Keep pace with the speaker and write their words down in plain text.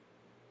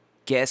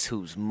guess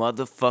who's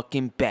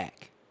motherfucking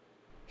back?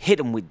 Hit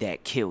him with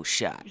that kill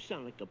shot. You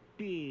sound like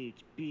a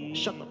bitch.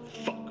 Shut the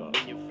fuck up.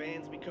 Your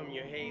fans become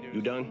your haters.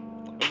 You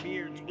done?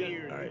 Beard's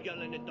weird. All right. You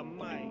yelling at the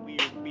mic.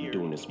 Weird.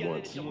 Doing this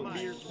once.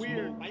 Beard's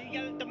weird. Why you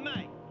yelling at the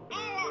mic?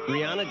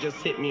 Rihanna just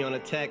hit me on a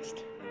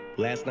text.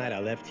 Last night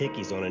I left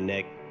hickeys on her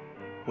neck.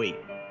 Wait,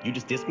 you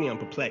just dissed me? I'm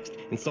perplexed.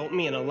 Insult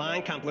me in a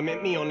line,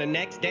 compliment me on the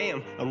next.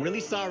 Damn, I'm really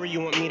sorry you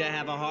want me to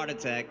have a heart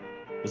attack.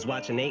 Was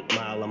watching 8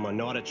 Mile, I'm on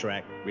auto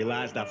track.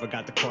 Realized I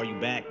forgot to call you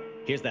back.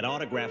 Here's that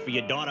autograph for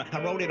your daughter.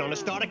 I wrote it on a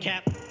starter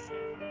cap.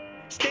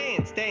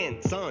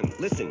 Stand, son,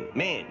 listen,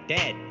 man,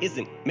 dad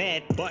isn't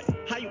mad, but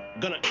how you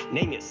gonna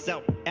name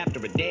yourself after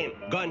a damn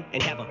gun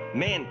and have a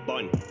man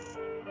bun?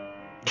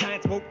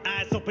 Giant smoke,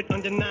 eyes open,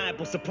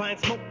 undeniable, supplying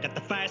smoke at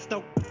the fire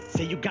stove.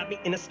 Say you got me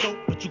in a scope,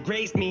 but you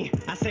grazed me.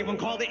 I say one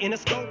called it in a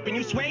scope, and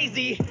you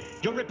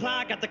Swayze. Your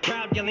reply got the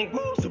crowd yelling,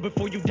 woo. So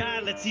before you die,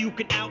 let's see who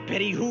can out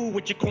Petty who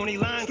with your corny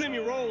lines. Slim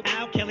your roll,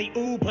 Al Kelly,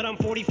 ooh, but I'm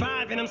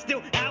 45 and I'm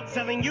still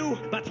outselling you.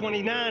 By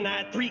 29, I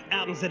had 3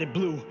 albums that it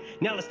blew.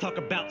 Now let's talk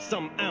about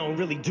something I don't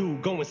really do.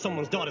 Go in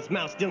someone's daughter's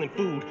mouth, stealing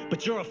food.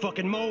 But you're a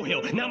fucking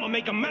molehill, now I'ma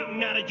make a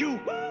mountain out of you.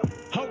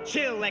 Ho,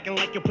 chill, acting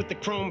like you'll put the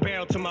chrome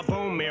barrel to my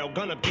bone marrow.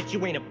 Gonna bitch,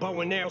 you ain't a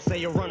bow and arrow. Say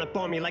you run up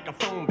on me like a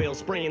phone bill.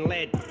 Spraying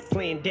lead,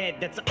 playing dead,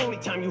 that's the only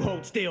time you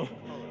hold still.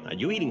 Are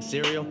you eating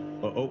cereal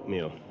or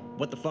oatmeal?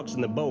 What the fuck's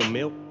in the bowl,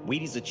 milk?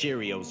 Wheaties or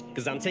Cheerios?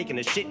 Cause I'm taking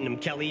a shit in them,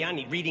 Kelly, I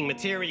need reading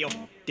material.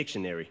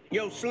 Dictionary.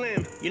 Yo,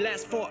 Slim, your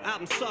last 4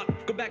 albums suck.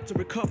 Go back to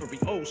recovery.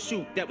 Oh,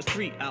 shoot, that was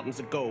 3 albums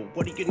ago.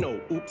 What do you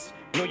know? Oops.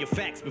 Know your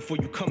facts before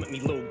you come at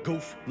me, little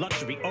goof.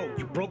 Luxury, oh,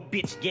 you broke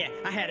bitch, yeah.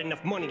 I had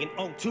enough money in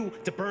 '02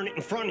 to burn it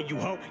in front of you,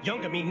 ho.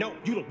 Younger me, no,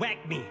 you'd have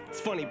whacked me. It's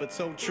funny, but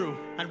so true.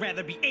 I'd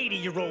rather be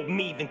 80-year-old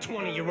me than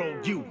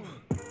 20-year-old you.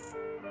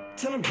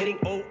 Till I'm hitting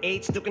old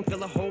age, still can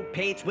fill a whole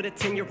page with a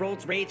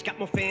 10-year-old's rage. Got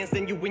more fans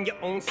than you in your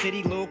own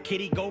city, little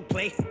kitty, go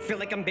play. Feel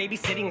like I'm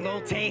babysitting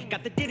Lil Tay.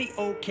 Got the ditty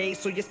okay,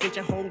 so you spent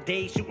your whole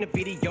day shooting a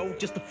video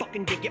just to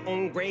fucking dig your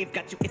own grave.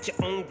 Got you at your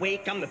own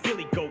wake, I'm the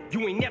Billy Goat.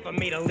 You ain't never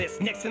made a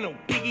list, next to no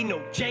Biggie,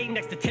 no Jay,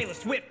 next to Taylor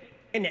Swift.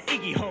 And the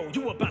Iggy Ho,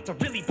 you about to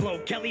really blow,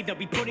 Kelly. They'll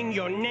be putting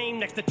your name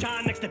next to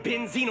John, next to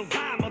Benzino.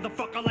 Die,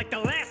 motherfucker, like the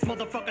last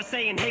motherfucker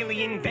saying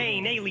Haley in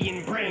vain,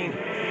 alien brain.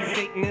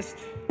 Satanist.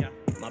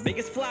 My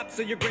biggest flops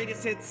are your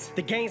greatest hits.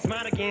 The game's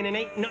mine again and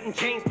ain't nothing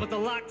changed but the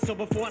lock. So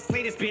before I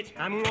slay this bitch,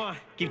 I'm gonna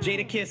give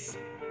Jade a kiss.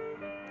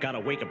 Gotta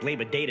wake up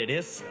Labor Day to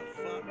this.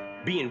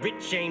 Being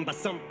rich shamed by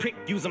some prick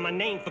using my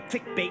name for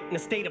clickbait in a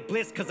state of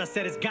bliss. Cause I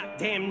said his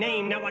goddamn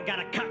name, now I got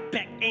a cock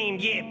back aim.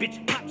 Yeah,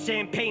 bitch, pop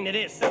champagne to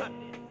this.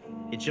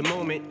 It's your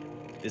moment,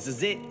 this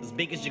is it, as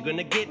big as you're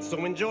gonna get,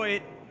 so enjoy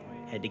it.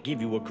 Had to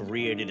give you a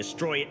career to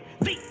destroy it.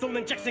 Lethal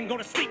injection, go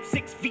to sleep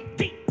 6 feet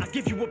deep. I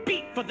give you a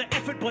beat for the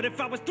effort, but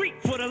if I was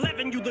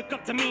 3'11", you look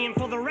up to me, and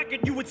for the record,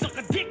 you would suck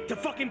a dick to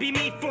fucking be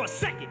me for a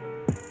second.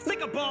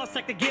 Lick a ball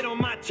sack to get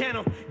on my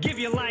channel. Give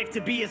your life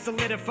to be as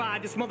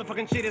solidified. This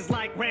motherfucking shit is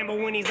like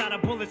Rambo when he's out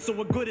of bullets. So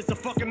what good is a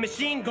fucking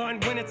machine gun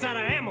when it's out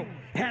of ammo?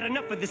 Had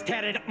enough of this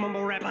tatted up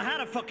mumble rapper. How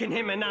the fucking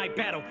him and I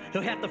battle?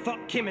 He'll have to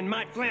fuck him in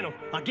my flannel.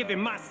 I'll give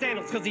him my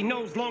sandals, cause he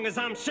knows long as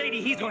I'm shady,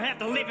 he's gonna have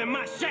to live in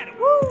my shadow.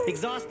 Woo!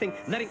 Exhausting,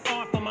 letting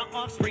off on my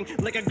offspring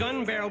like a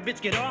gun barrel.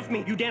 Bitch, get off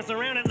me. You dance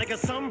around it like a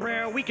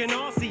sombrero. We can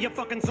all see you're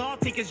fucking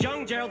salty, cause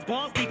young Gerald's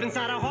balls deep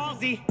inside a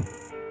Halsey.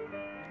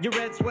 Your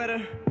red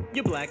sweater,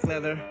 your black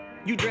leather.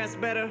 You dress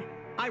better,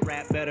 I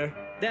rap better.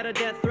 That a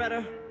death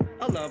threater,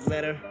 a love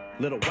letter.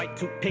 Little white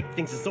toothpick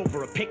thinks it's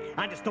over a pick.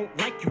 I just don't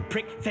like you,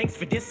 prick. Thanks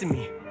for dissing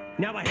me.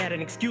 Now I had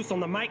an excuse on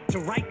the mic to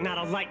write, not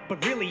a light.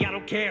 But really, I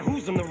don't care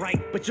who's on the right.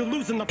 But you're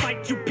losing the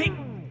fight you pick.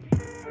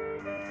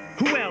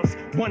 Who else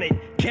want it?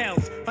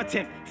 Kells,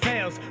 attempt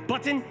fails.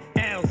 Button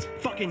L's,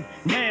 fucking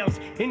nails.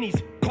 In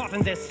these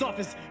coffins as soft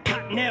as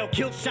cottonelle.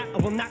 Kill shot, I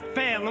will not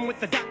fail. I'm with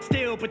the doc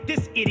still, but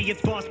this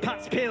idiot's boss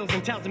pops pills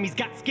and tells him he's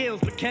got skills.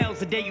 But Kells,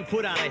 the day you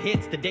put out a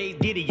hit, the day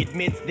Diddy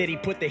admits that he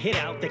put the hit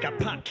out, they got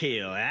pop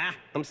kill, ah?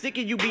 I'm sick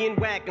of you being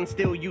whack and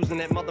still using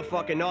that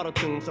motherfucking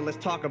auto-tune, so let's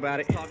talk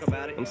about it.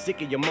 I'm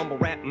sick of your mumble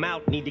rap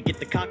mouth, need to get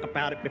the cock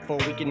about it before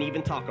we can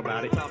even talk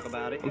about it.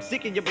 I'm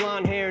sick of your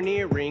blonde hair and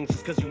earrings,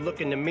 just cause you look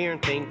in the mirror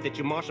and think that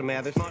you're Marshall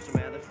Mathers.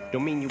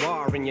 Don't mean you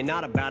are and you're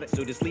not about it,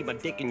 so just leave my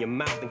dick in your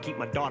mouth and keep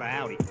my daughter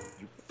out it.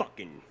 You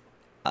fucking...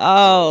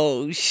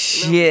 Oh,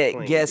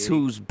 shit. Guess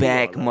who's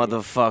back,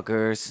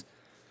 motherfuckers?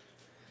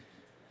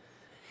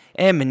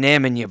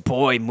 Eminem and your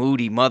boy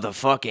Moody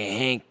motherfucking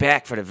Hank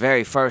back for the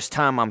very first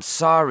time. I'm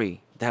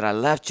sorry that I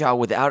left y'all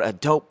without a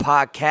dope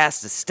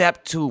podcast to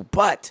step to,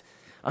 but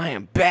I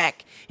am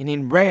back and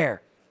in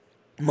rare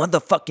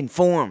motherfucking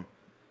form.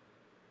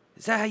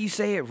 Is that how you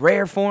say it?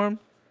 Rare form?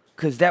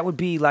 Because that would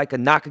be like a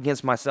knock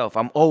against myself.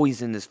 I'm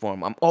always in this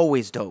form. I'm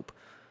always dope.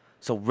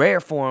 So rare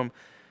form,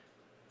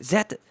 is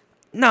that the...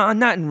 No,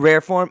 not in rare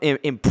form.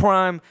 In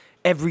prime,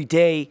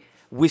 everyday,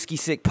 whiskey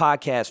sick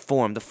podcast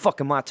form. The fuck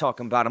am I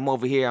talking about? I'm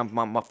over here.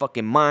 My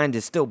fucking mind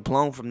is still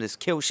blown from this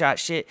kill shot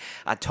shit.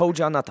 I told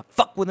y'all not to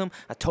fuck with him.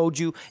 I told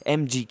you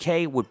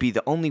MGK would be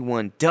the only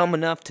one dumb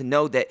enough to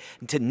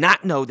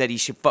not know that he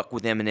should fuck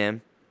with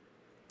Eminem.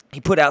 He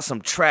put out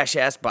some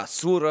trash-ass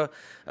basura,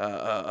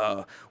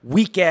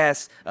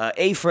 weak-ass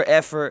A for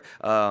effort,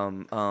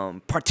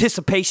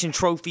 participation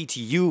trophy to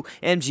you,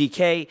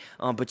 MGK.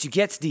 But you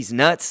gets these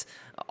nuts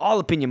all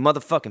up in your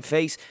motherfucking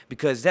face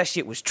because that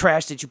shit was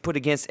trash that you put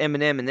against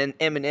Eminem, and then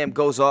Eminem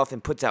goes off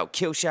and puts out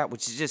Killshot,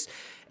 which is just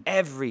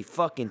every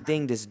fucking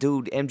thing this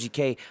dude,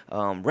 MGK,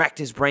 racked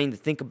his brain to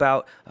think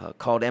about,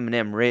 called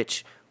Eminem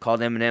rich,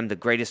 called Eminem the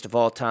greatest of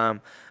all time,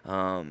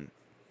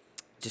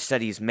 just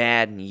said he's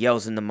mad and he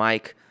yells in the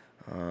mic.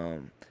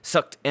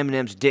 Sucked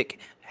Eminem's dick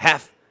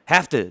half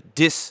the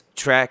diss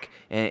track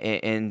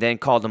and then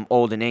called him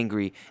old and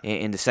angry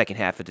in the second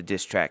half of the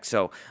diss track.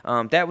 So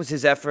that was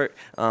his effort.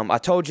 I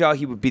told y'all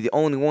he would be the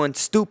only one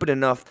stupid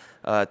enough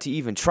to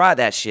even try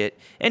that shit,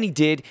 and he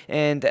did,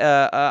 and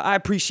I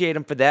appreciate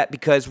him for that,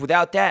 because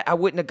without that I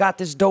wouldn't have got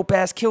this dope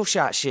ass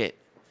Killshot shit,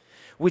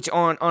 which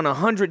on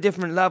 100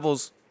 different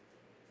levels.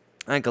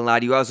 I ain't gonna lie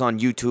to you. I was on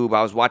YouTube.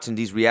 I was watching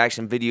these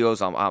reaction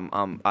videos.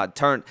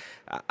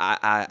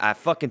 I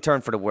fucking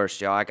turned for the worst,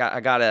 y'all. I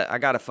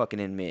gotta fucking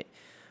admit.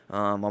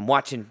 I'm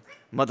watching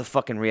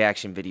motherfucking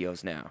reaction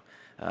videos now.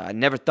 I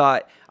never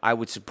thought I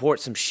would support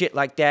some shit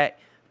like that.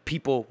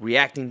 People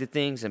reacting to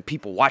things and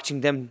people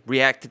watching them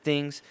react to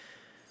things.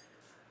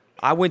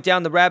 I went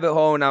down the rabbit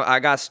hole and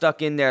I got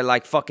stuck in there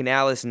like fucking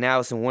Alice in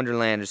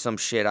Wonderland or some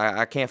shit.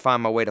 I can't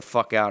find my way to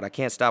fuck out. I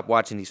can't stop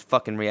watching these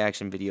fucking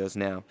reaction videos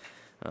now.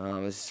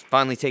 It's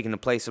finally taking the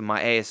place of my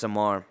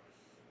ASMR.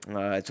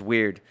 It's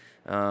weird.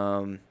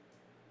 I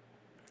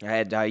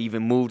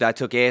even moved. I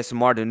took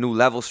ASMR to a new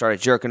level.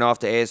 Started jerking off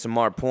to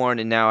ASMR porn,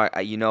 and now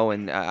I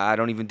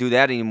don't even do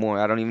that anymore.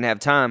 I don't even have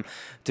time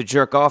to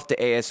jerk off to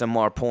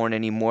ASMR porn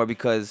anymore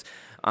because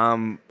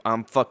I'm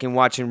fucking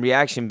watching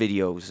reaction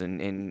videos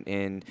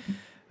and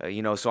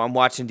so I'm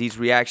watching these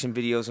reaction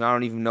videos and I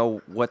don't even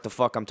know what the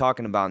fuck I'm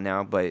talking about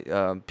now.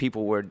 But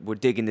people were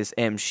digging this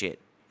M shit.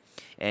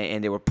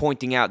 And they were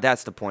pointing out,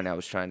 that's the point I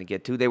was trying to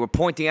get to. They were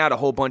pointing out a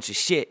whole bunch of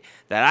shit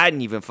that I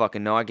didn't even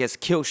fucking know. I guess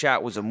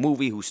Killshot was a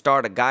movie who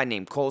starred a guy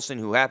named Coulson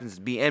who happens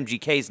to be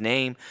MGK's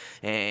name.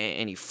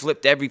 And he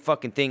flipped every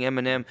fucking thing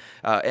Eminem,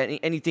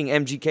 anything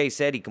MGK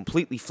said, he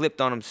completely flipped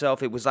on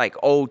himself. It was like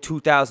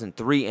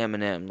 2003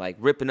 Eminem, like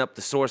ripping up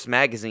the Source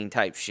magazine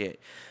type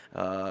shit.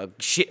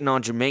 Shitting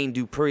on Jermaine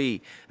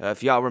Dupri,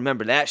 if y'all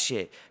remember that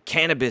shit.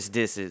 Cannabis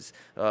disses,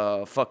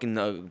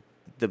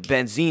 the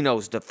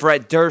Benzinos, the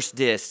Fred Durst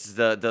diss,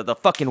 the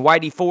fucking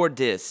Whitey Ford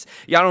diss.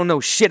 Y'all don't know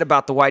shit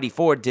about the Whitey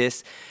Ford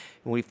diss.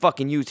 When he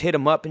fucking used Hit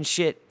 'Em Up and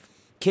shit.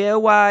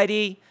 Kill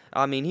Whitey.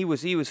 I mean, he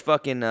was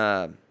fucking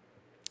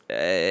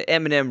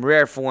Eminem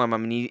rare form. I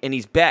mean,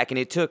 he's back, and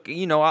it took,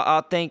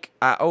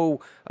 I owe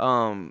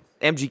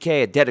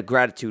MGK a debt of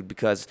gratitude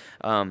because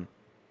I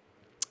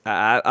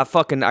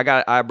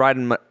write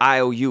him an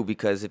IOU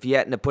because if he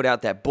hadn't have put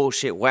out that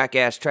bullshit whack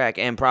ass track,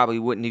 M probably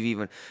wouldn't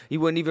even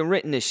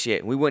written this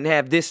shit. We wouldn't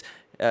have this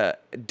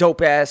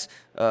dope ass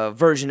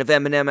version of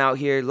Eminem out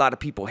here. A lot of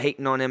people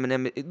hating on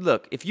Eminem.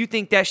 Look, if you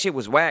think that shit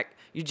was whack,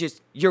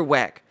 you're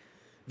whack.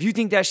 If you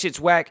think that shit's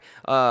whack,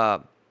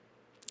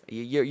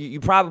 you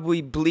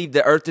probably believe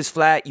the earth is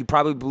flat. You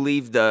probably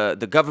believe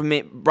the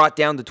government brought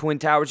down the Twin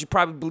Towers. You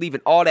probably believe in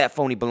all that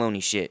phony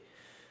baloney shit.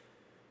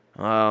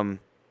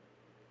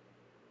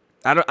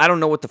 I don't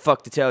know what the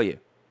fuck to tell you.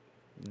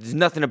 There's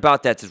nothing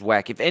about that's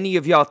whack. If any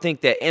of y'all think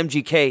that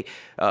MGK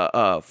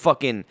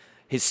fucking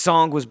his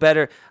song was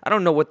better, I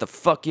don't know what the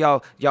fuck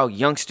y'all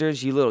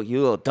youngsters, you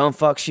little dumb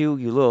fucks, you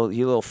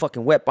little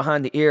fucking wet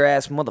behind the ear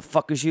ass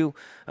motherfuckers, you.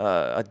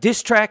 A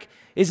diss track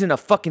isn't a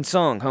fucking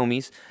song,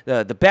 homies.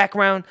 The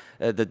background,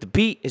 the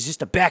beat is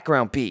just a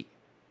background beat.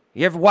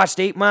 You ever watched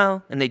 8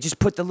 Mile and they just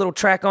put the little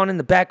track on in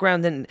the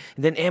background, then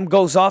M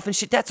goes off and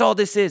shit? That's all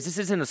this is. This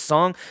isn't a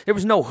song. There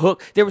was no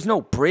hook. There was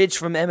no bridge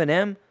from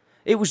Eminem.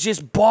 It was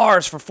just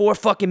bars for 4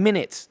 fucking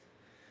minutes.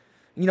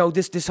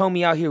 This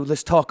homie out here,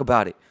 let's talk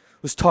about it.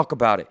 Let's talk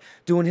about it.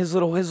 Doing his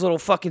little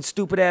fucking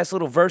stupid ass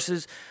little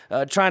verses,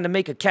 trying to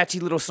make a catchy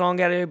little song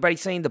out of everybody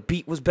saying the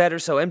beat was better,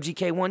 so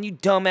MGK won. You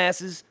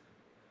dumbasses.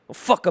 Well,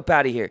 fuck up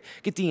out of here.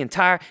 Get the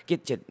entire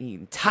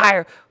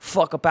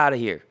fuck up out of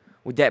here.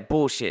 With that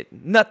bullshit.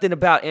 Nothing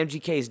about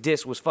MGK's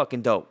diss was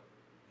fucking dope.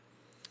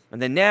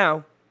 And then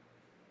now,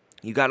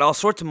 you got all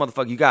sorts of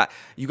motherfuckers.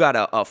 You got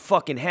a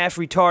fucking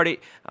half-retarded,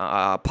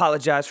 I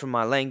apologize for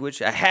my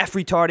language, a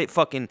half-retarded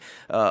fucking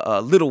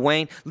Lil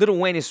Wayne. Lil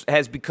Wayne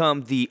has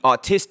become the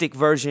autistic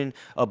version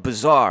of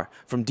Bizarre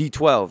from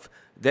D12.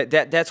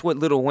 That's what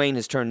Lil Wayne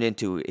has turned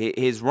into.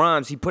 His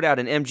rhymes, he put out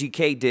an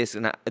MGK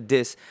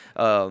diss,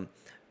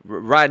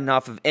 riding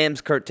off of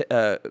M's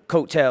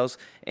coattails,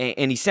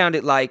 and he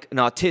sounded like an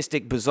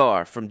autistic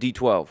Bizarre from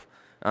D12.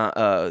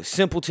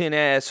 Simpleton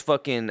ass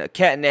fucking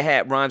cat in the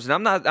hat rhymes,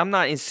 and I'm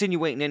not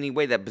insinuating in any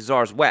way that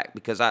Bizarre's whack,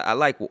 because I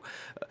like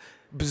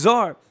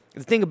Bizarre.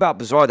 The thing about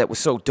Bizarre that was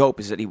so dope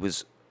is that he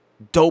was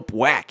dope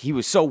whack. He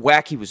was so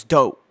whack he was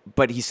dope,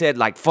 but he said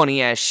like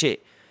funny ass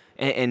shit,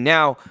 and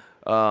now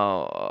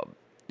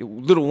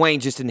Lil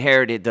Wayne just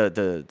inherited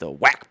the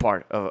whack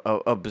part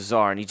of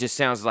Bizarre, and he just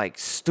sounds like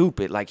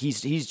stupid. Like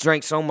he's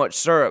drank so much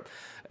syrup.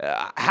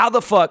 How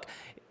the fuck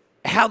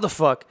how the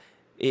fuck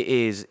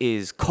is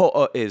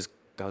Cole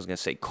I was gonna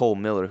say Cole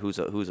Miller, who's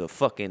a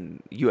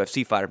fucking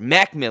UFC fighter,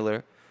 Mac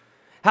Miller.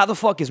 How the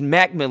fuck is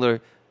Mac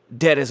Miller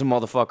dead as a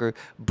motherfucker,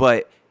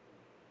 but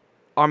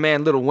our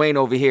man Lil Wayne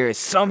over here is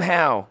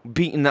somehow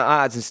beating the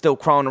odds and still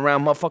crawling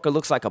around? Motherfucker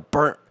looks like a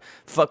burnt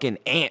fucking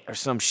ant or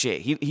some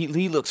shit.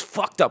 He looks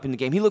fucked up in the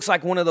game. He looks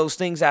like one of those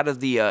things out of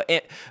the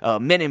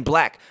Men in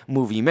Black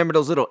movie. You remember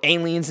those little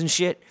aliens and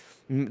shit?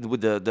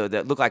 With the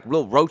that look like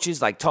little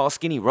roaches, like tall,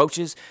 skinny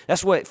roaches.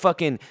 That's what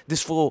fucking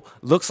this fool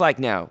looks like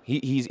now.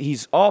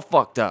 He's all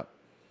fucked up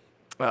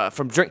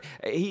from drink.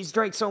 He's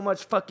drank so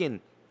much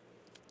fucking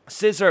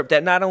scissor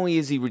that not only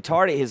is he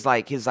retarded,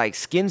 his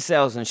skin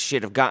cells and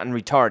shit have gotten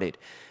retarded.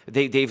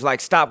 They've like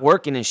stopped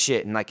working and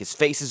shit, and like his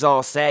face is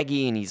all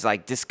saggy and he's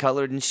like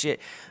discolored and shit.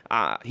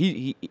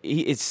 He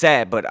it's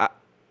sad, but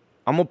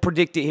I'm gonna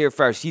predict it here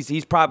first.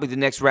 He's probably the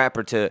next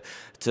rapper to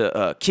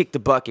kick the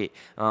bucket.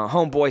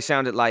 Homeboy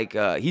sounded like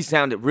he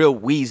sounded real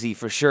wheezy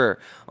for sure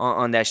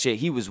on that shit.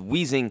 He was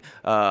wheezing,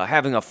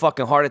 having a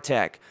fucking heart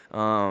attack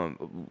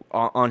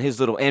on his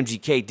little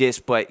MGK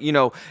disc. But you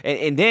know,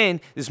 and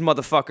then this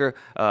motherfucker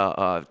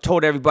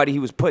told everybody he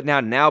was putting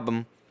out an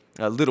album.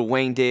 Lil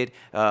Wayne did.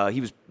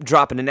 He was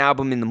dropping an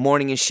album in the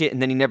morning and shit,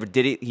 and then he never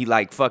did it. He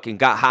like fucking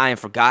got high and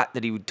forgot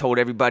that he told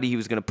everybody he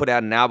was gonna put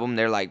out an album.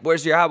 They're like,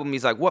 "Where's your album?"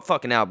 He's like, "What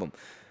fucking album?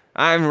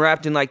 I haven't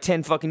rapped in like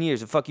 10 fucking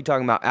years. The fuck you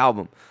talking about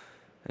album?"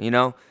 You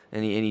know?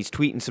 And he's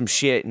tweeting some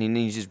shit, and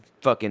he's just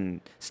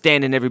fucking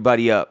standing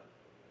everybody up.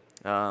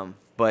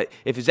 But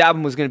if his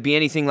album was gonna be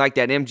anything like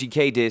that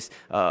MGK disc,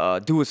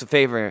 do us a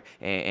favor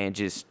and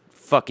just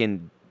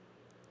fucking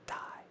die.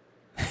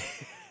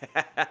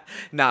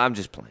 Nah, I'm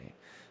just playing.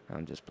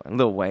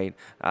 Lil Wayne,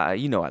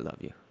 you know I love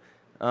you.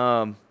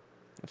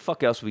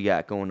 Fuck else we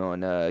got going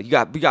on?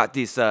 We got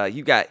this.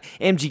 You got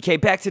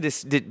MGK. Back to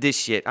this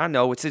shit. I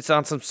know it's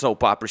on some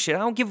soap opera shit. I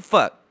don't give a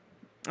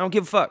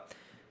fuck.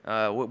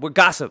 We're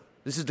gossip.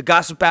 This is the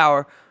Gossip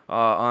Hour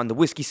on the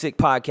Whiskey Sick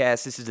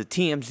podcast. This is the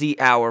TMZ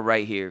hour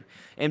right here.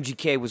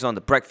 MGK was on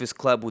the Breakfast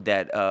Club with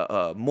that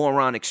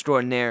moron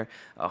extraordinaire.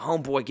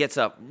 Homeboy gets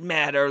up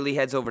mad early,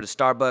 heads over to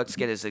Starbucks,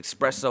 get his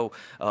espresso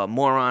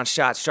moron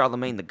shot.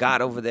 Charlemagne the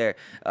God over there,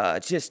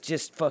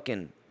 just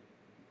fucking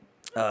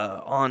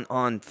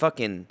on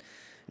fucking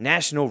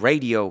national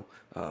radio,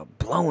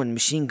 blowing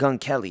Machine Gun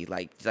Kelly,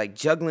 like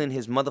juggling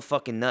his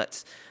motherfucking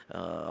nuts.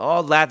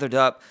 All lathered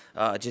up,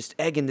 just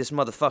egging this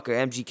motherfucker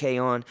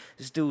MGK on.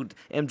 This dude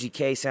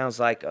MGK sounds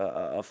like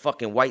a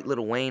fucking white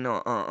Lil Wayne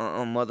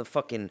on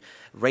motherfucking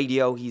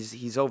radio.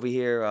 He's over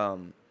here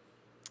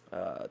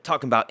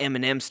talking about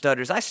Eminem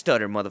stutters. I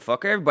stutter,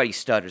 motherfucker. Everybody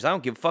stutters. I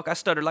don't give a fuck. I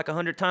stuttered like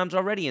 100 times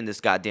already in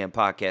this goddamn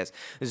podcast.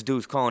 This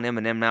dude's calling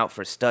Eminem out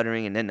for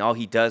stuttering, and then all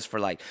he does for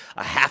like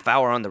a half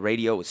hour on the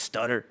radio is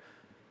stutter.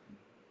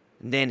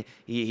 And then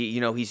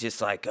he's just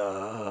like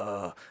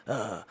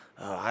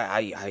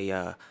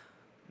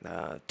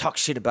talk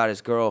shit about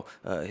his girl,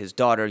 his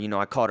daughter. You know,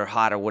 I called her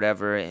hot or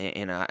whatever,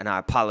 and I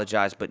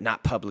apologized, but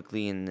not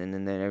publicly. And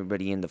then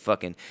everybody in the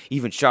fucking,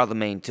 even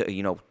Charlemagne,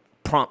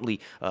 promptly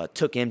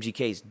took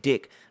MGK's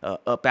dick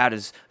up out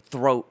his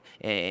throat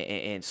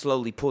and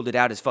slowly pulled it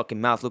out his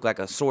fucking mouth. Looked like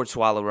a sword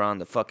swallower on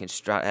the fucking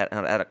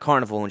at a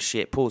carnival and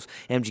shit. Pulls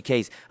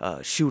MGK's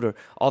shooter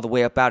all the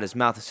way up out his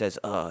mouth and says,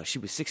 "She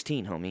was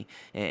 16, homie."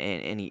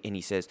 And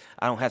he says,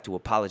 "I don't have to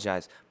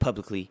apologize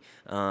publicly."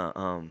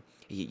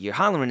 You're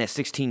hollering at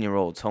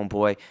 16-year-olds,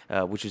 homeboy,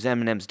 which was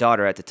Eminem's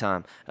daughter at the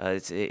time.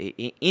 It's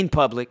in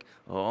public,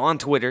 on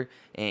Twitter,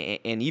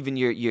 and even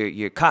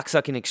your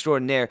cocksucking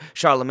extraordinaire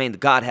Charlemagne the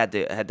God had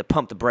to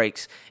pump the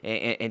brakes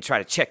and try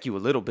to check you a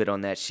little bit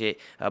on that shit.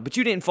 But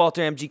you didn't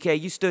falter, MGK.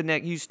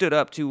 You stood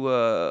up to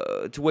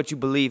what you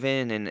believe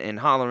in and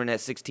hollering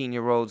at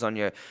 16-year-olds on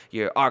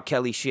your R.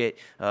 Kelly shit,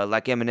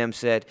 like Eminem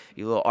said.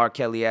 You little R.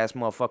 Kelly ass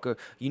motherfucker.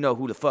 You know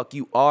who the fuck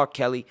you are,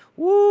 Kelly.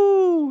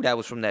 Woo! That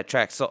was from that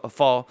track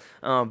Fall.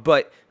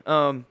 But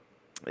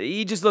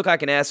he just looked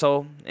like an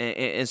asshole,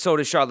 and so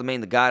does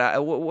Charlemagne the God.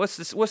 What's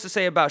to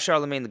say about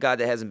Charlemagne the God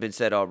that hasn't been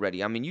said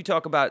already? I mean, you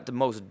talk about the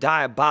most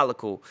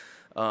diabolical,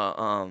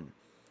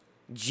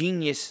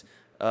 genius,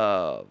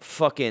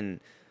 fucking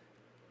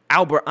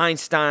Albert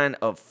Einstein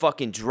of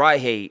fucking dry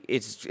hate.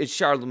 It's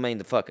Charlemagne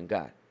the fucking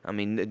God. I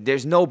mean,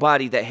 there's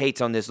nobody that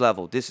hates on this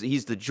level.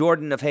 He's the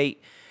Jordan of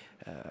hate.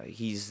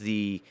 He's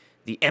the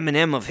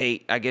Eminem of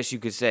hate, I guess you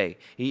could say.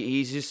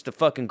 He's just the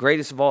fucking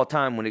greatest of all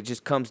time when it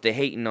just comes to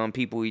hating on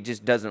people he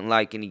just doesn't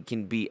like, and he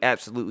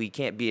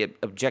can't be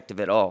objective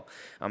at all.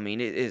 I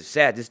mean, it's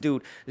sad. This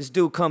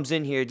dude comes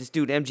in here, this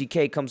dude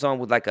MGK comes on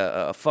with like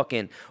a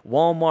fucking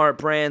Walmart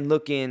brand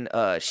looking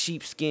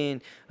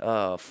sheepskin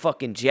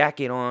fucking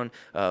jacket on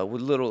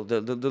with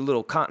the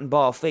little cotton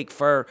ball fake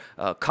fur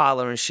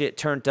collar and shit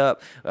turned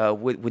up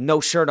with no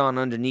shirt on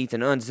underneath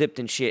and unzipped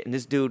and shit. And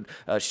this dude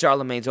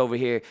Charlemagne's over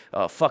here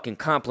fucking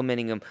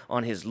complimenting him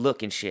on his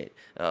look and shit.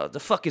 The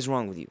fuck is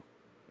wrong with you?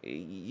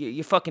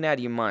 You're fucking out of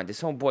your mind.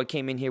 This homeboy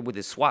came in here with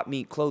his swap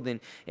meet clothing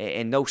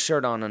and no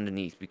shirt on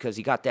underneath because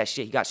he got that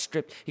shit. He got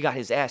stripped. He got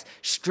his ass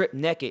stripped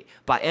naked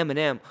by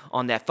Eminem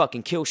on that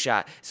fucking kill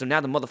shot. So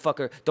now the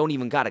motherfucker don't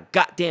even got a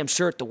goddamn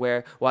shirt to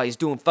wear while he's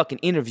doing fucking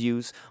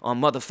interviews on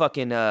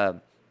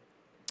motherfucking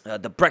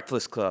the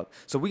Breakfast Club.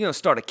 So we're gonna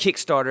start a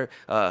Kickstarter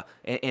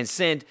and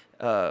send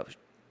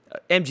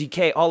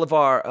MGK, all of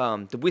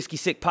our the Whiskey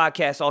Sick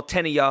podcast, all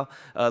 10 of y'all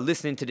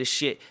listening to this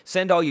shit.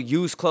 Send all your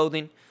used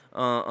clothing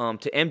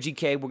to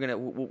MGK.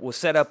 We'll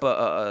set up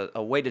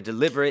a way to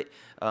deliver it.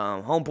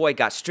 Homeboy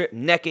got stripped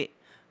naked.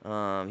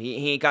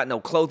 He ain't got no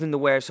clothing to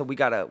wear, so we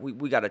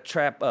gotta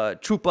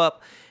troop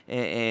up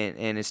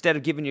and instead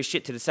of giving your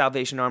shit to the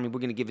Salvation Army, we're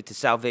gonna give it to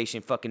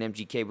Salvation fucking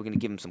MGK. We're gonna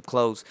give him some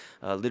clothes,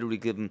 literally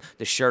give him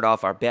the shirt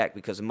off our back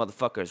because the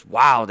motherfucker is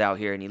wild out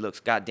here and he looks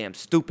goddamn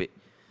stupid.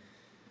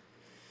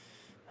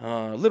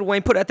 Lil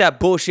Wayne, put out that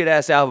bullshit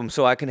ass album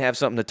so I can have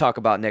something to talk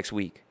about next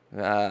week.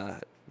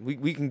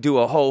 We can do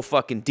a whole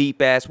fucking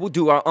deep ass. We'll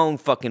do our own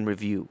fucking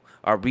review,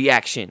 our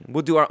reaction.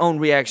 We'll do our own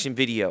reaction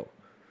video.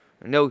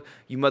 I know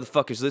you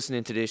motherfuckers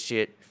listening to this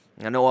shit.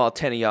 I know all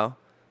 10 of y'all.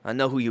 I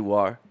know who you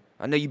are.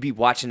 I know you be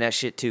watching that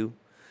shit too.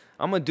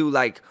 I'm gonna do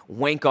like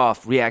wank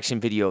off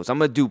reaction videos. I'm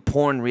gonna do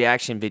porn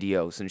reaction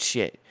videos and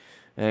shit.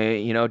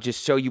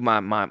 Just show you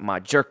my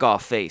jerk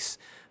off face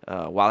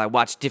while I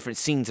watch different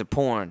scenes of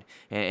porn.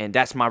 And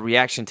that's my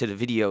reaction to the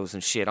videos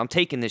and shit. I'm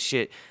taking this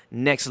shit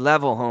next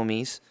level,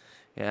 homies.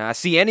 Yeah, I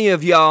see any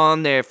of y'all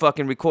on there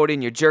fucking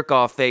recording your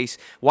jerk-off face,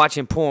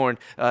 watching porn,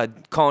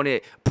 calling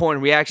it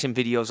porn reaction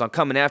videos. I'm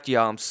coming after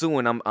y'all. I'm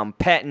suing. I'm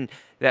patent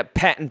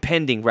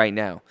pending right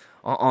now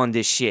on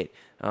this shit.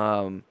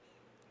 So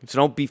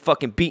don't be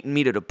fucking beating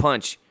me to the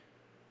punch,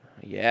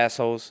 you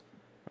assholes.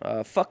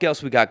 Fuck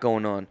else we got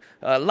going on?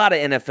 A lot of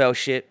NFL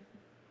shit.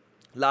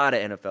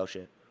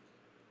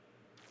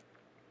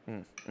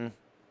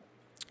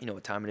 You know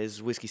what time it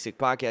is. Whiskey Sick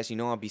Podcast. You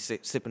know I'll be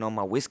sipping on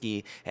my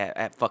whiskey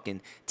at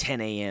fucking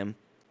 10 a.m.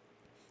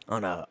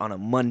 on a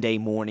Monday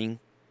morning.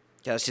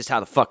 That's just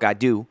how the fuck I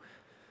do.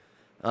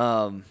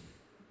 What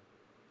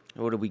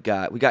do we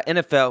got? We got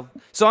NFL.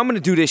 So I'm going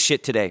to do this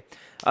shit today.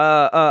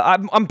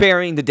 I'm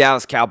burying the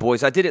Dallas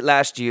Cowboys. I did it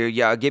last year.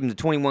 Yeah, I gave them the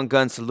 21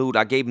 gun salute.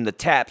 I gave them the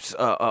taps,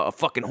 a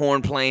fucking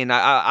horn playing.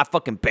 I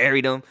fucking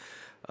buried them.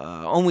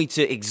 Only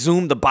to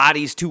exhume the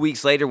bodies 2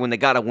 weeks later when they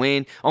got a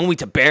win. Only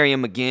to bury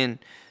them again.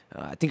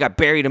 I think I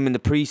buried them in the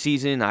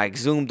preseason. I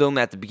exhumed them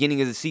at the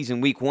beginning of the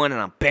season, week 1, and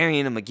I'm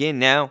burying them again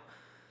now.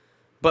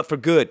 But for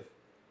good.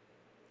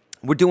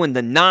 We're doing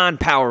the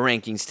non-power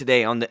rankings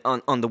today on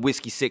the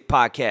Whiskey Sick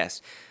Podcast.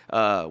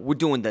 We're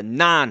doing the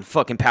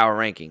non-fucking power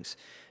rankings.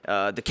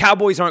 The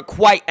Cowboys aren't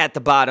quite at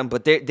the bottom,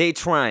 but they're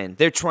trying.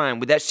 They're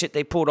trying with that shit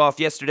they pulled off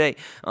yesterday.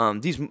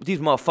 These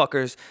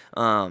motherfuckers,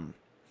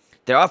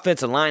 their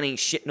offensive line ain't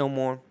shit no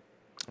more.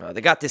 They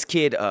got this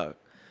kid,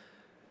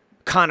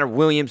 Connor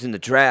Williams in the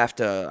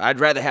draft. I'd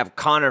rather have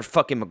Connor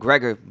fucking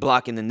McGregor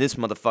blocking than this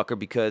motherfucker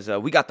because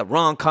we got the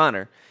wrong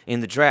Connor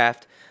in the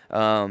draft.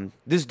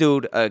 This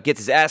dude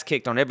gets his ass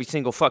kicked on every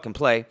single fucking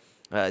play.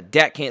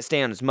 Dak can't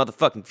stay on his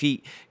motherfucking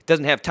feet.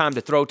 Doesn't have time to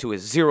throw to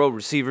his 0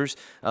 receivers.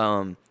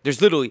 There's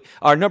literally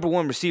our number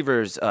 1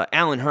 receiver is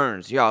Allen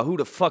Hurns. Y'all, who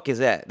the fuck is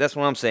that? That's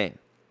what I'm saying.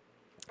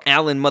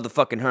 Allen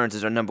motherfucking Hurns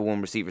is our number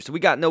 1 receiver. So we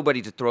got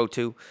nobody to throw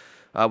to.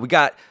 We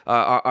got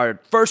our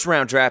first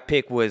round draft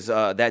pick was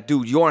that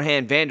dude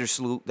Johan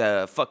Vandersloot,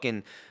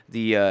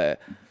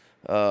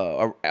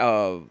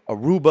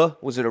 Aruba.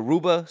 Was it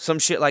Aruba? Some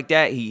shit like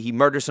that. He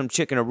murdered some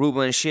chick in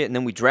Aruba and shit, and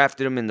then we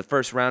drafted him in the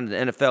first round of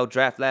the NFL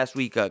draft last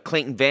week.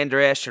 Clayton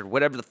Vander Esch or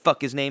whatever the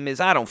fuck his name is.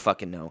 I don't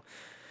fucking know.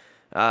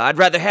 I'd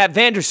rather have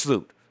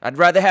Vandersloot. I'd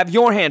rather have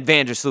Johan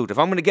Vandersloot. If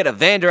I'm going to get a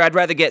Vander, I'd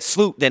rather get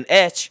Sloot than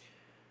Etch.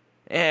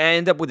 And I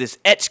end up with this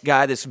Etch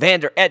guy, this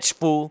Vander Etch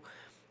fool.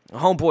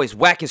 Homeboy's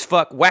whack as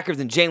fuck, whacker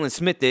than Jalen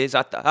Smith is.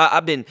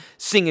 I've been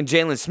singing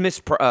Jalen Smith's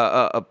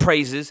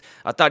praises.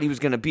 I thought he was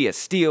going to be a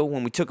steal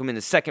when we took him in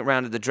the second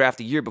round of the draft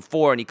the year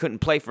before, and he couldn't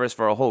play for us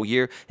for a whole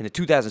year. In the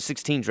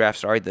 2016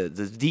 draft,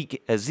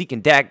 the Zeke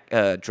and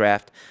Dak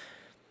draft.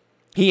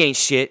 He ain't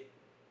shit.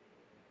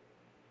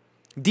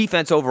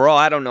 Defense overall,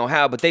 I don't know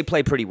how, but they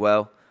play pretty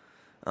well.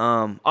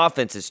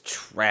 Offense is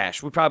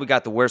trash. We probably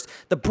got the worst.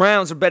 The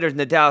Browns are better than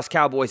the Dallas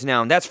Cowboys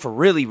now, and that's for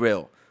really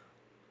real.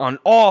 On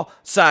all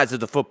sides of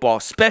the football,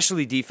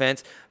 especially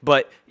defense.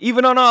 But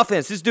even on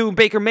offense, this dude,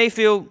 Baker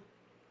Mayfield,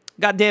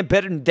 goddamn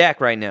better than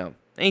Dak right now.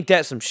 Ain't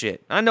that some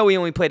shit? I know he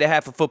only played a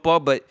half of football,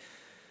 but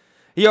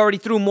he already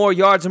threw more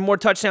yards and more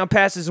touchdown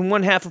passes in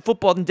one half of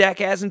football than Dak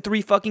has in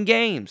 3 fucking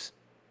games.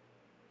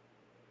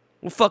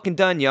 We're fucking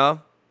done,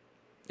 y'all.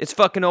 It's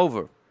fucking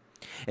over.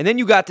 And then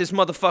you got this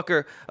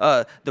motherfucker,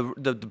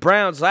 the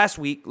Browns last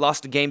week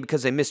lost the game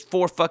because they missed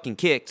 4 fucking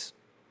kicks.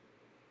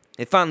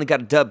 They finally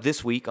got a dub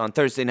this week on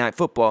Thursday Night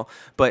Football.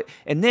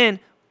 And then,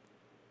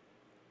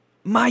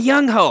 my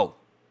young ho.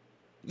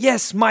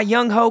 Yes, my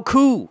young ho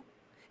Koo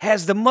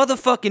has the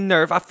motherfucking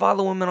nerve. I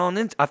follow him on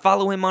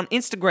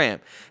Instagram.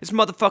 This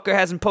motherfucker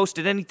hasn't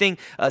posted anything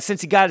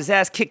since he got his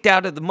ass kicked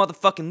out of the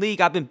motherfucking league.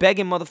 I've been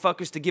begging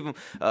motherfuckers to give him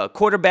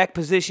quarterback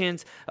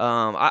positions.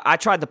 I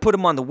tried to put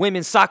him on the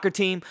women's soccer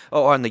team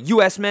or on the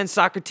U.S. men's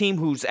soccer team,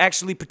 who's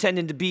actually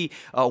pretending to be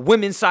a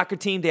women's soccer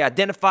team. They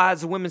identify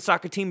as a women's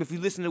soccer team. If you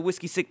listen to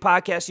Whiskey Sick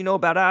podcast, you know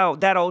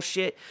about that old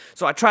shit.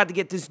 So I tried to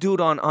get this dude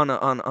on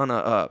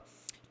a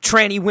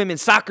tranny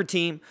women's soccer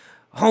team.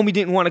 Homie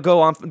didn't want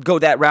to go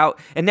that route,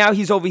 and now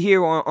he's over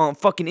here on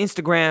fucking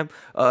Instagram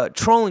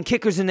trolling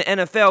kickers in the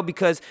NFL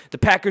because the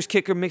Packers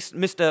kicker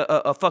missed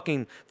a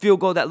fucking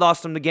field goal that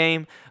lost them the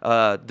game.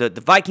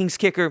 The Vikings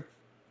kicker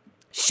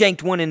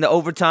shanked one in the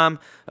overtime.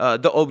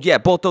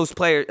 Both those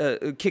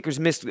kickers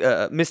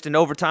missed in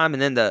overtime,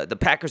 and then the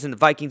Packers and the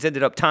Vikings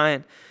ended up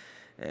tying.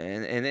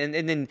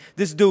 And then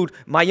this dude,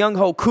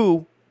 Myung-Ho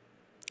Koo,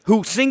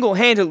 who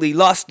single-handedly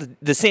lost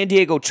the San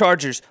Diego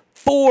Chargers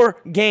 4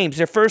 games,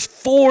 their first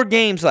 4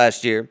 games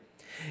last year,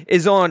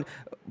 is on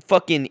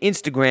fucking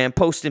Instagram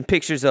posting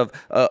pictures of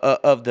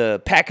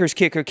the Packers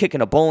kicker kicking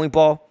a bowling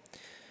ball,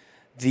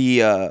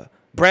 the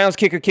Browns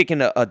kicker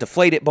kicking a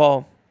deflated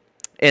ball,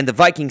 and the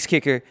Vikings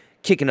kicker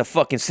kicking a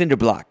fucking cinder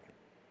block.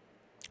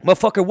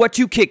 Motherfucker, what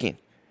you kicking?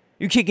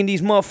 You kicking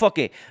these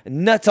motherfucking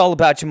nuts all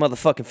about your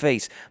motherfucking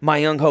face,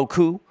 Myung-Ho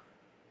Koo.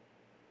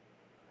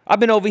 I've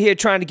been over here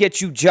trying to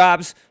get you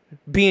jobs,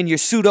 being your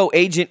pseudo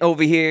agent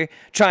over here,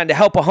 trying to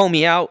help a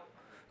homie out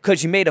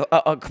because you made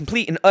a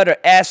complete and utter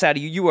ass out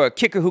of you. You were a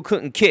kicker who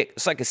couldn't kick.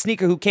 It's like a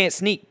sneaker who can't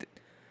sneak.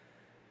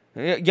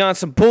 You're on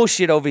some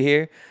bullshit over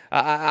here.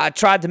 I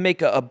tried to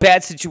make a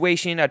bad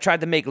situation. I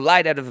tried to make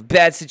light out of a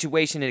bad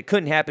situation, and it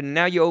couldn't happen. And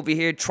now you're over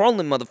here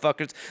trolling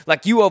motherfuckers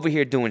like you over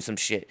here doing some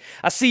shit.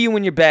 I see you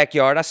in your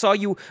backyard. I saw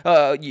you,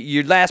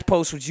 your last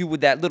post was you with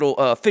that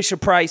little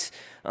Fisher-Price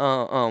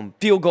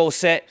field goal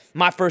set,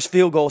 my first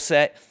field goal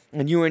set,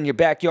 and you were in your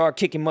backyard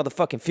kicking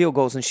motherfucking field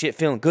goals and shit,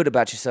 feeling good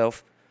about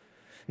yourself.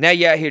 Now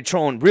you're out here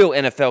trolling real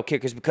NFL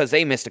kickers because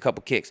they missed a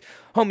couple kicks.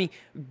 Homie,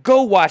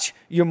 go watch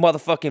your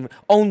motherfucking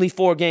only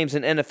 4 games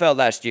in NFL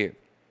last year.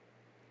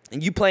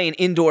 And you playing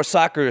indoor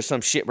soccer or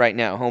some shit right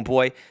now,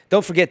 homeboy.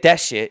 Don't forget that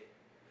shit.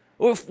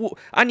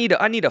 I need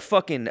a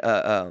fucking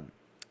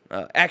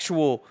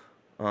actual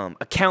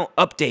account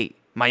update,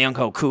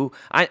 Myung-Ho Koo.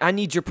 I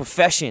need your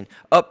profession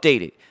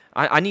updated.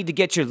 I need to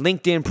get your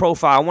LinkedIn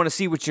profile. I want to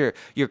see what your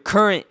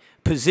current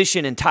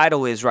position and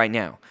title is right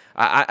now.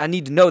 I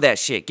need to know that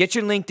shit. Get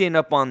your LinkedIn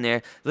up on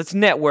there. Let's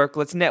network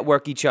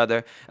each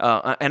other.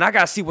 And I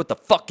got to see what the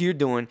fuck you're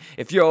doing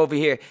if you're over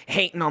here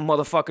hating on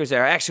motherfuckers that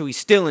are actually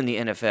still in the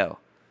NFL.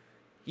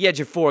 You had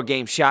your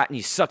 4-game shot and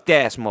you sucked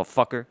ass,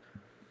 motherfucker.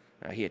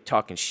 Out here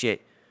talking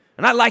shit.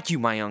 And I like you,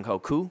 Myung-Ho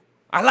Koo.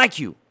 I like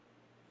you.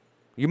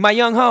 You're my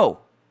young ho.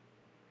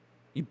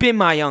 You've been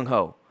my young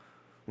ho.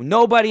 When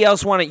nobody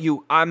else wanted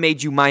you, I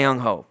made you my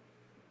young ho.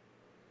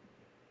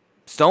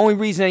 It's the only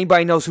reason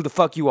anybody knows who the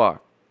fuck you are.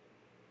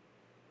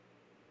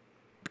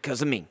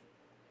 Because of me.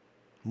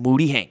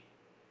 Moody Hank.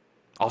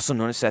 Also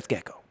known as Seth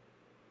Gecko.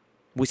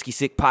 Whiskey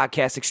Sick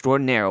Podcast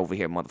Extraordinaire over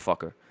here,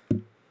 motherfucker.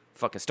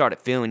 Fucking started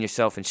feeling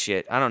yourself and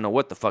shit. I don't know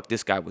what the fuck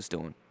this guy was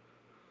doing.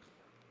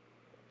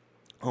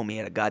 Homie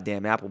had a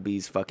goddamn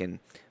Applebee's fucking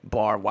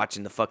bar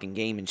watching the fucking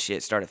game and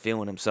shit. Started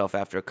feeling himself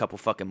after a couple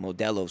fucking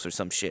Modelos or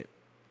some shit.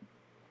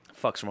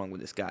 Fuck's wrong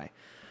with this guy?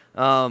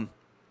 Oh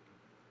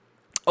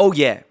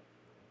yeah.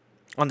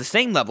 On the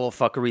same level of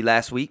fuckery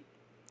last week,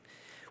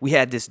 we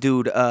had this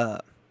dude,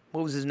 what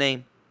was his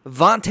name?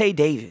 Vontae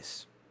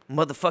Davis.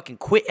 Motherfucking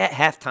quit at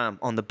halftime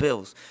on the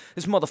Bills.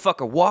 This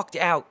motherfucker walked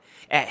out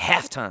at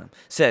halftime.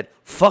 Said,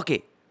 fuck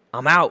it.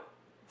 I'm out.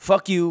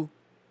 Fuck you.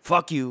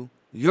 Fuck you.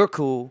 You're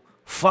cool.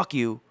 Fuck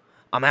you.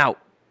 I'm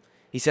out.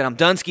 He said, I'm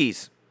done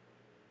skis.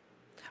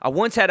 I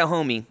once had a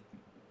homie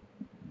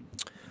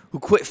who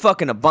quit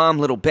fucking a bomb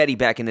little Betty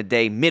back in the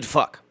day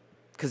mid-fuck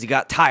because he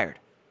got tired.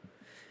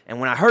 And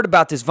when I heard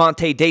about this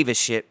Vontae Davis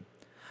shit,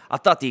 I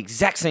thought the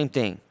exact same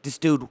thing. This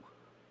dude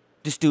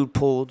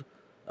pulled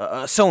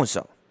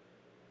so-and-so.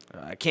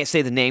 I can't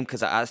say the name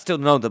because I still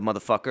know the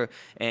motherfucker.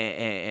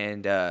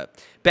 And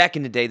back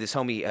in the day, this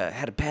homie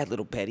had a bad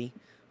little Betty.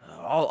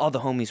 All the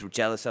homies were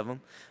jealous of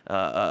him.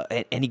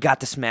 And he got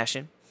to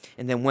smashing.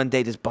 And then one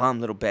day, this bomb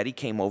little Betty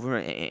came over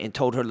and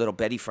told her little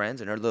Betty friends.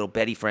 And her little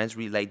Betty friends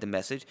relayed the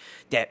message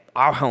that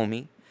our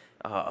homie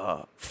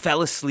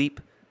fell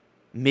asleep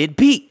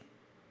mid-beat.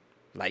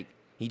 Like,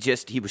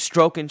 he was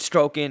stroking,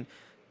 sleeping,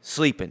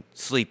 snoring,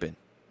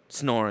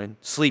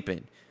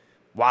 sleeping,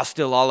 while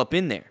still all up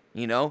in there,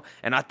 you know?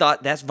 And I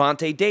thought, that's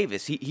Vontae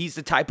Davis. He's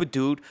the type of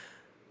dude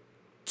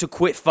to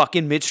quit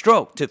fucking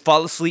mid-stroke, to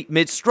fall asleep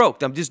mid-stroke.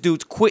 This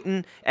dude's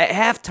quitting at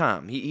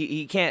halftime.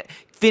 He can't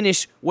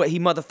finish what he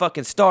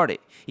motherfucking started.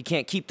 He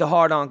can't keep the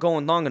hard-on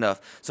going long enough,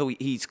 so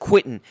he's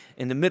quitting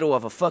in the middle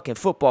of a fucking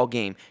football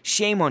game.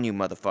 Shame on you,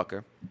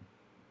 motherfucker.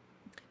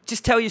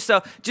 Just tell your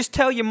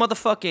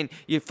fucking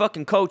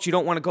coach you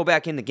don't want to go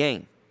back in the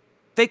game.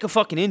 Fake a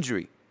fucking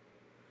injury.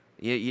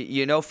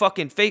 You know,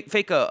 fucking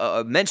fake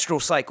a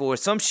menstrual cycle or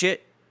some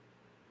shit.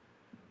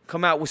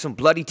 Come out with some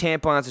bloody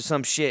tampons or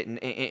some shit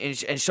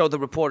and show the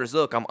reporters,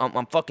 look,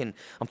 I'm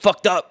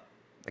fucked up.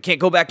 I can't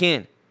go back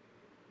in.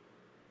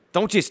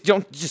 Don't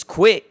just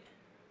quit.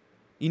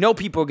 You know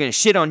people are going to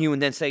shit on you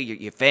and then say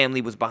your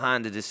family was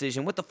behind the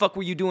decision. What the fuck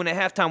were you doing at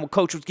halftime when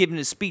Coach was giving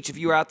his speech if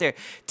you were out there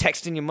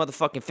texting your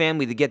motherfucking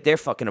family to get their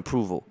fucking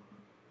approval?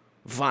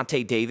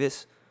 Vontae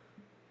Davis.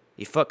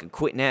 You fucking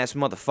quitting ass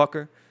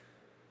motherfucker.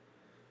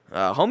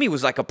 Homie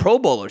was like a Pro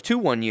Bowler too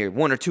 1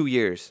 or 2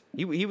 years.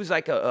 He was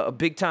like a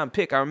big time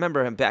pick. I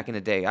remember him back in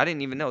the day. I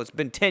didn't even know. It's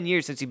been 10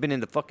 years since he's been in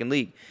the fucking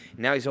league.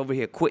 Now he's over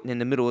here quitting in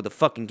the middle of the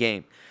fucking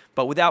game.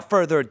 But without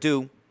further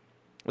ado,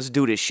 let's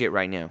do this shit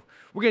right now.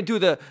 We're going to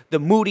do the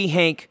Moody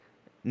Hank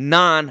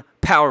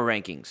non-power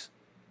rankings.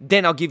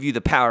 Then I'll give you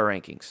the power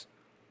rankings.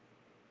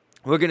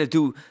 We're going to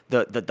do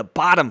the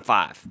bottom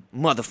 5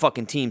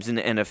 motherfucking teams in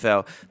the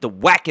NFL. The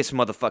wackest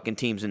motherfucking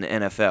teams in the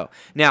NFL.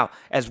 Now,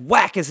 as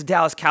whack as the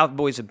Dallas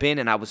Cowboys have been,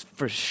 and I was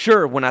for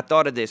sure when I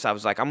thought of this, I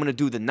was like, I'm going to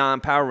do the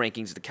non-power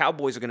rankings. The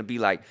Cowboys are going to be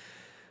like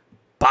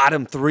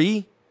bottom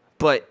 3.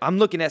 But I'm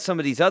looking at some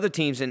of these other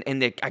teams, and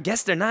I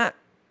guess they're not.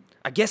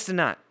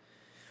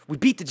 We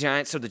beat the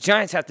Giants, so the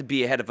Giants have to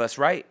be ahead of us,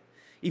 right?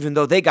 Even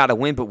though they got to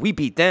win, but we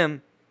beat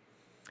them.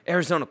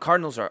 Arizona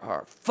Cardinals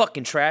are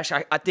fucking trash.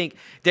 I think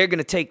they're going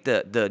to take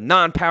the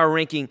non-power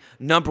ranking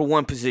number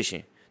 1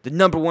 position. The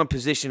number 1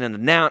 position in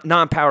the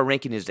non-power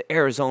ranking is the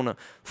Arizona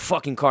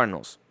fucking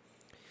Cardinals.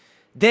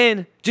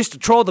 Then, just to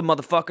troll the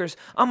motherfuckers,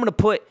 I'm going to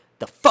put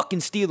the fucking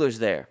Steelers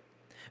there.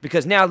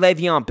 Because now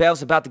Le'Veon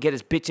Bell's about to get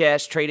his bitch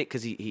ass traded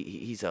because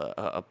he's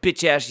a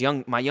bitch ass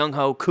my young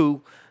ho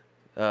coup.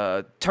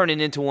 Turning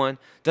into one,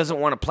 doesn't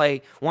want to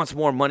play, wants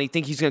more money,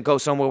 think he's going to go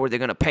somewhere where they're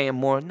going to pay him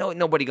more. No,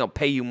 nobody going to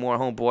pay you more,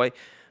 homeboy.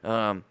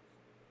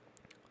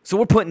 So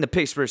we're putting the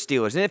Pittsburgh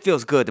Steelers, and it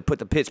feels good to put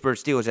the Pittsburgh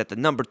Steelers at the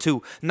number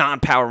 2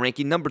 non-power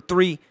ranking. Number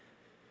 3,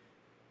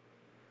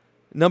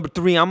 I'm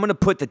going to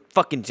put the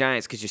fucking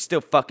Giants because you're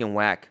still fucking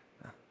whack.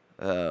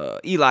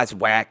 Eli's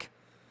whack.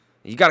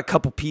 You got a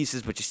couple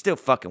pieces, but you're still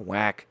fucking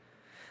whack.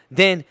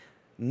 Then,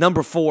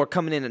 number 4,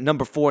 coming in at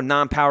number 4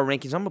 non-power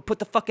rankings, I'm going to put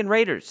the fucking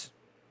Raiders.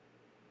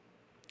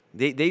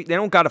 They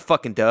don't got a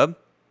fucking dub.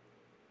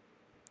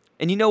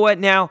 And you know what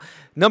now?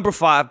 Number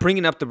 5,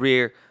 bringing up the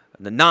rear,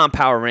 the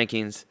non-power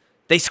rankings,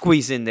 they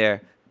squeeze in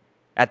there.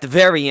 At the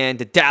very end,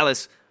 the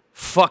Dallas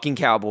fucking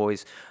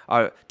Cowboys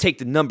take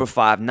the number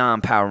 5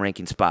 non-power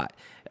ranking spot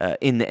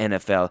in the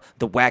NFL.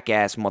 The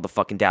whack-ass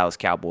motherfucking Dallas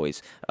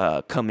Cowboys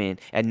come in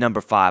at number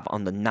 5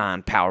 on the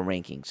non-power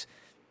rankings.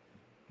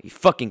 You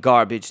fucking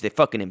garbage. They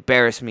fucking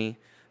embarrass me.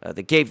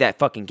 They gave that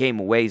fucking game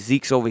away.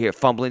 Zeke's over here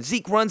fumbling.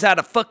 Zeke runs out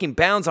of fucking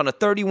bounds on a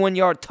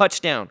 31-yard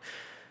touchdown.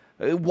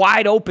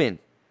 Wide open.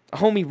 A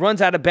homie runs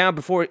out of bounds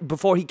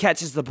before he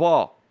catches the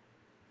ball.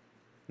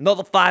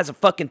 Nullifies a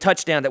fucking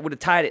touchdown that would have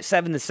tied it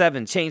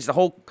 7-7. Changed the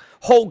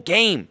whole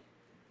game.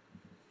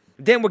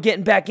 Then we're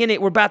getting back in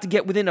it. We're about to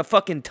get within a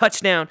fucking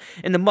touchdown,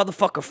 and the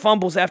motherfucker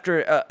fumbles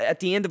after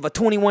at the end of a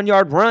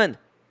 21-yard run.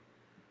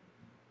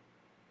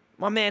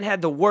 My man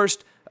had the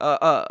worst,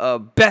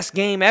 best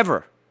game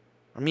ever.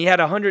 I mean, he had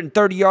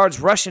 130 yards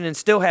rushing and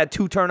still had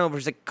 2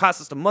 turnovers that cost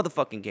us the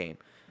motherfucking game.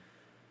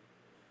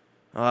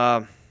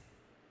 So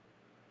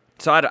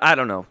I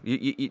don't know.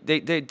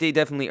 They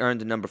definitely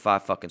earned the number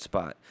 5 fucking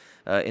spot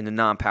in the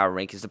non-power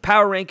rankings. The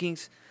power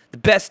rankings, the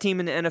best team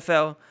in the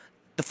NFL,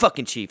 the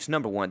fucking Chiefs,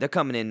 number 1. They're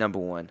coming in number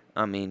 1.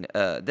 I mean,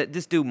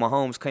 this dude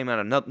Mahomes came out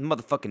of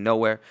motherfucking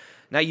nowhere.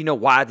 Now you know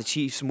why the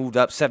Chiefs moved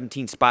up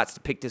 17 spots to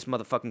pick this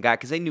motherfucking guy,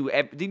 because they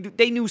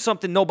knew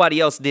something nobody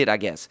else did, I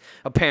guess,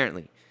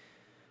 apparently.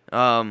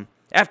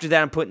 After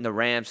that, I'm putting the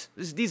Rams.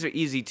 These are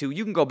easy too.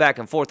 You can go back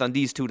and forth on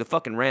these two. The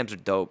fucking Rams are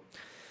dope.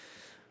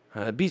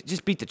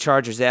 Just beat the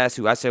Chargers' ass,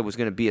 who I said was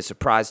going to be a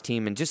surprise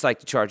team. And just like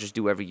the Chargers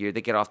do every year,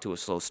 they get off to a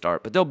slow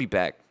start. But they'll be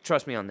back.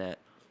 Trust me on that.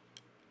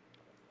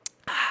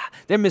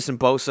 They're missing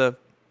Bosa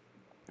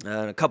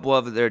and a couple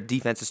of their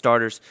defensive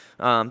starters.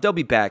 They'll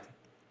be back.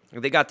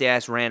 They got the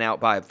ass ran out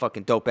by a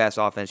fucking dope-ass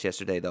offense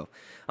yesterday, though.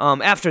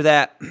 After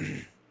that...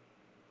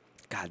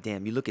 God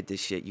damn, you look at this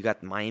shit. You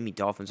got the Miami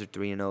Dolphins are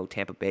 3-0.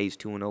 Tampa Bay's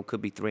 2-0.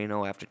 Could be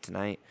 3-0 after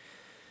tonight.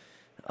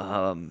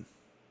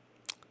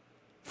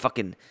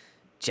 Fucking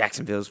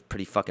Jacksonville's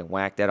pretty fucking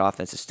whack. That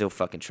offense is still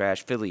fucking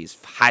trash. Philly is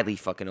highly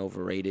fucking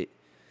overrated.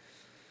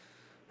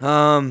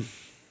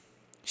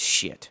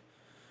 Shit.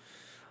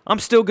 I'm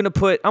gonna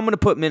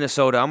put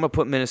Minnesota. I'm gonna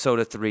put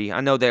Minnesota 3.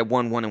 I know they're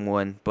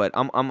 1-1-1, but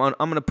I'm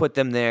gonna put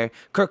them there.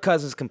 Kirk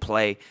Cousins can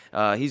play.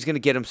 He's gonna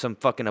get him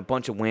a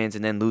bunch of wins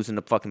and then lose in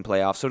the fucking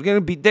playoffs. So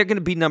they're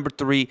gonna be number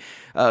 3.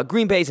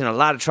 Green Bay's in a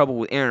lot of trouble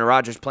with Aaron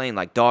Rodgers playing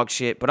like dog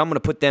shit, but I'm gonna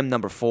put them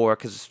number 4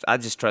 because I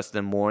just trust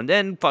them more. And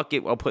then fuck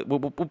it, we'll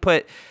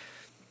put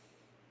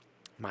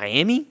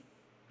Miami.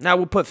 Now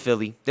we'll put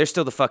Philly. They're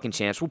still the fucking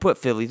champs. We'll put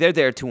Philly. They're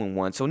there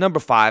 2-1. So number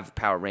 5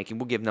 power ranking.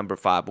 We'll give number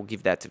 5. We'll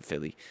give that to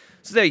Philly.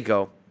 So there you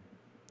go.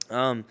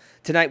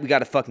 Tonight we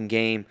got a fucking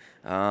game.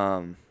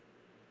 I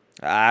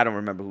don't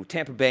remember who.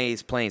 Tampa Bay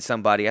is playing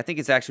somebody. I think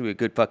it's actually a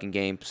good fucking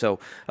game. So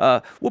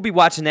we'll be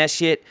watching that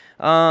shit.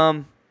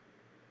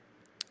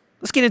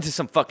 Let's get into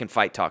some fucking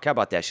fight talk. How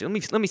about that shit?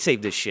 Let me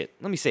save this shit.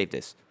 Let me save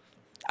this.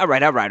 All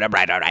right.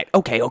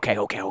 Okay.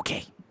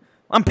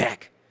 I'm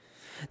back.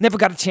 Never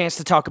got a chance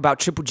to talk about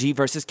Triple G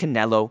versus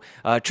Canelo.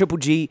 Triple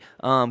G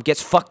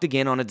gets fucked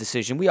again on a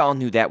decision. We all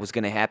knew that was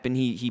going to happen.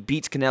 He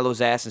beats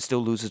Canelo's ass and still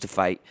loses the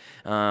fight.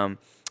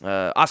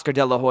 Oscar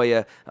De La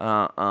Hoya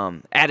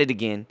at it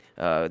again.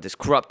 This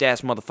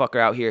corrupt-ass motherfucker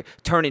out here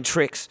turning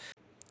tricks,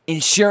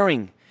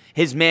 ensuring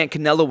his man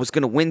Canelo was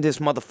going to win this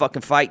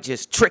motherfucking fight,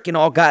 just tricking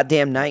all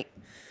goddamn night,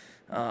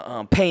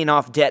 paying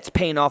off debts,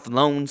 paying off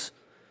loans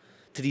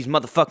to these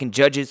motherfucking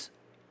judges.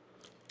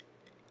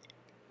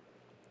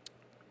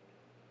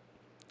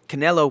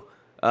 Canelo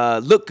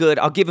looked good.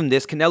 I'll give him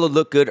this. Canelo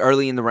looked good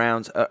early in the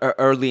rounds,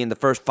 early in the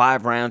first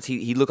 5 rounds.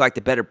 He looked like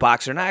the better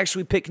boxer, and I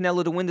actually picked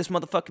Canelo to win this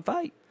motherfucking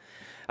fight.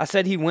 I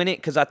said he'd win it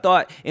because I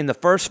thought in the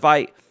first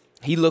fight,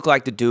 he looked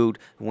like the dude.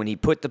 When he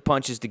put the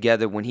punches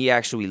together, when he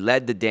actually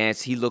led the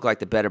dance, he looked like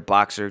the better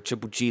boxer.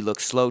 Triple G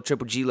looked slow.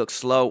 Triple G looked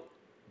slow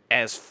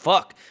as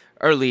fuck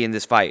early in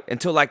this fight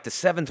until like the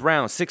 7th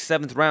round,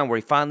 6th, 7th round, where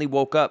he finally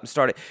woke up and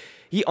started.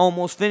 He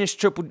almost finished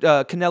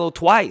Canelo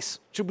twice.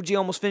 Triple G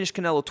almost finished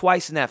Canelo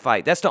twice in that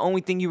fight. That's the only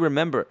thing you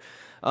remember.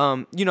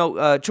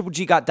 Triple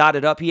G got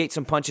dotted up. He ate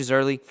some punches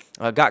early,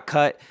 got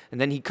cut,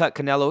 and then he cut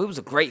Canelo. It was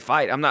a great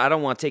fight. I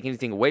don't want to take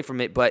anything away from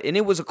it, and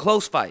it was a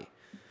close fight.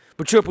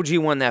 But Triple G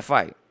won that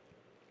fight.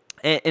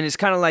 And it's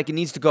kind of like it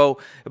needs to go.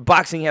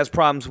 Boxing has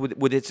problems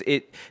with its.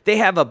 They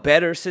have a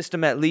better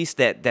system at least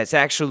that's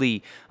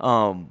actually.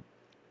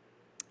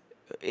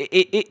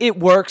 It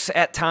works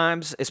at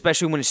times,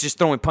 especially when it's just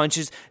throwing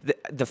punches.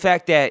 The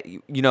fact that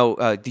the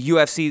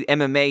UFC,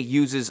 MMA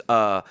uses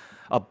a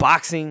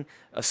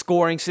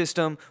scoring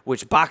system,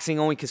 which boxing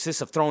only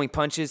consists of throwing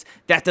punches,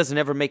 that doesn't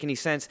ever make any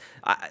sense.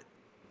 I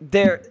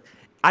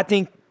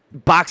think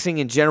boxing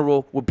in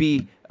general would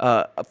be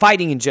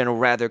fighting in general,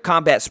 rather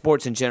combat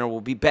sports in general,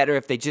 would be better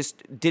if they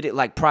just did it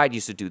like Pride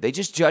used to do. They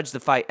just judge the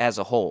fight as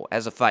a whole,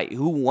 as a fight.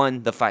 Who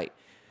won the fight?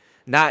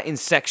 Not in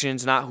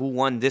sections, not who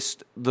won this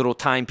little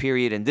time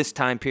period and this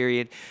time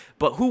period,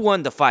 but who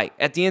won the fight.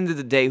 At the end of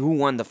the day, who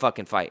won the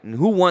fucking fight? And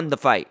who won the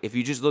fight if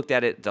you just looked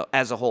at it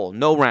as a whole?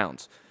 No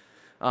rounds.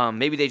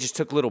 Maybe they just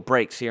took little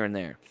breaks here and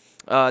there.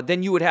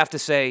 Then you would have to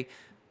say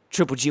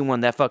Triple G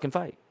won that fucking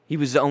fight. He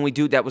was the only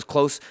dude that was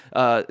close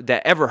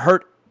that ever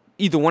hurt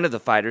either one of the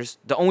fighters.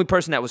 The only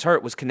person that was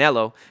hurt was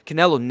Canelo.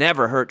 Canelo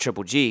never hurt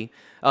Triple G.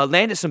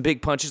 Landed some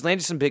big punches,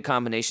 landed some big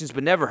combinations,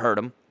 but never hurt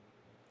him.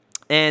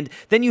 And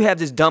then you have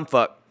this dumb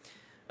fuck,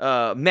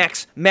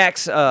 Max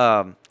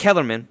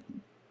Kellerman.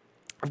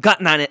 I've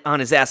gotten on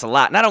his ass a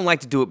lot, and I don't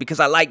like to do it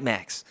because I like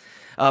Max.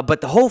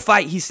 But the whole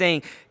fight, he's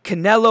saying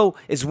Canelo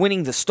is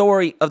winning the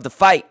story of the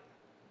fight.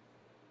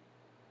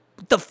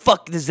 What the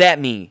fuck does that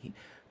mean?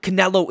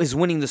 Canelo is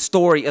winning the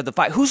story of the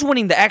fight. Who's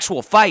winning the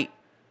actual fight?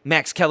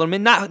 Max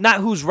Kellerman, not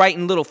who's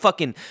writing little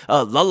fucking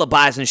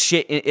lullabies and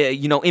shit,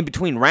 in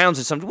between rounds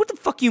or something. What the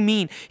fuck you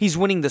mean he's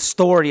winning the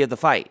story of the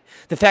fight?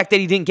 The fact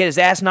that he didn't get his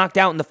ass knocked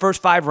out in the first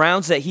 5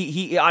 rounds, that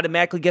he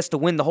automatically gets to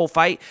win the whole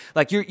fight?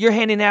 Like you're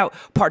handing out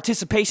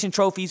participation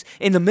trophies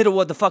in the middle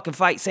of the fucking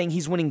fight, saying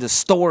he's winning the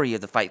story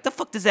of the fight. The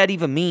fuck does that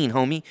even mean,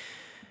 homie?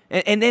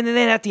 And then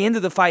at the end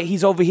of the fight,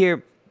 he's over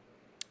here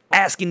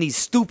asking these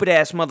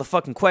stupid-ass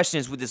motherfucking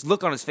questions with this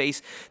look on his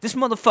face. This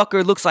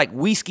motherfucker looks like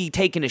Whiskey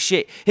taking a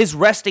shit. His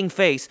resting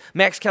face,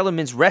 Max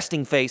Kellerman's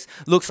resting face,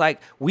 looks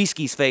like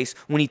Whiskey's face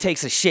when he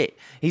takes a shit.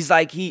 He's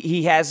like,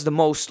 he has the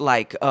most,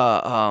 like,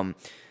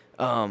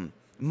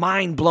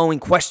 mind-blowing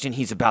question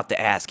he's about to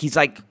ask. He's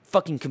like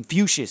fucking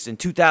Confucius in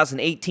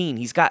 2018.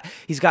 He's got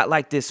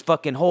like this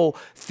fucking whole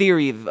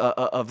theory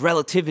of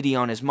relativity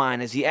on his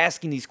mind as he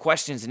asking these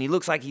questions, and he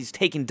looks like he's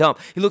taking dump.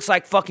 He looks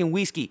like fucking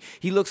Whiskey.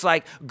 He looks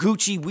like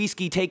Gucci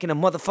Whiskey taking a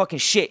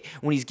motherfucking shit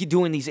when he's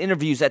doing these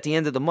interviews at the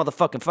end of the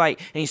motherfucking fight,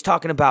 and he's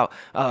talking about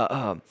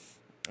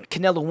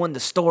Canelo won the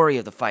story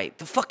of the fight.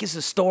 The fuck is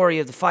the story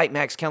of the fight,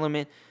 Max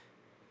Kellerman?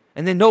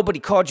 And then nobody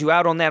called you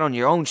out on that on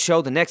your own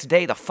show the next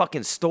day, the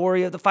fucking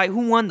story of the fight.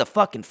 Who won the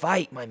fucking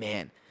fight, my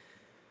man?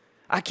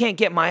 I can't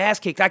get my ass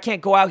kicked. I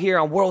can't go out here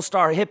on World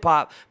Star Hip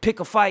Hop, pick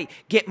a fight,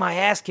 get my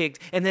ass kicked,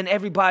 and then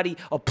everybody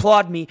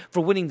applaud me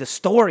for winning the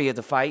story of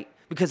the fight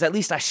because at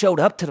least I showed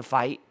up to the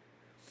fight.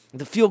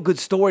 The feel-good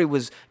story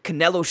was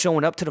Canelo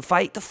showing up to the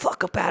fight. The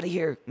fuck up out of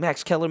here,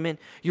 Max Kellerman.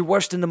 You're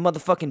worse than the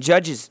motherfucking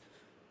judges.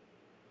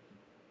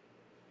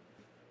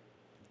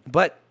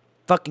 But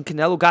fucking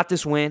Canelo got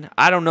this win.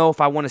 I don't know if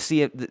I want to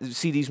see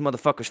these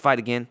motherfuckers fight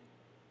again.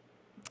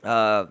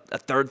 A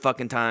third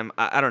fucking time.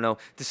 I don't know.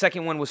 The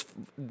second one was,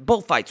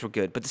 both fights were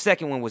good, but the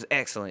second one was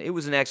excellent. It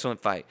was an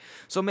excellent fight.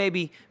 So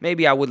maybe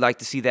I would like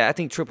to see that. I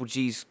think Triple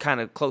G's kind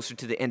of closer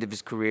to the end of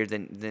his career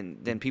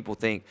than people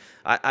think.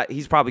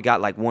 He's probably got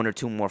like 1 or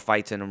 2 more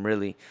fights in him,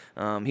 really.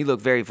 He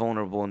looked very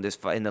vulnerable in this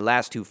fight, in the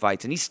last 2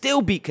 fights, and he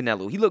still beat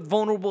Canelo. He looked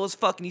vulnerable as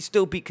fuck, and he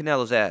still beat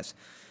Canelo's ass.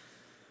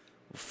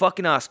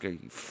 Fucking Oscar.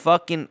 You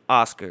fucking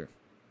Oscar.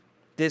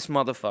 This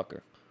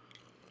motherfucker.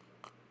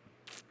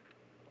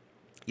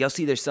 Y'all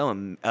see they're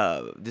selling,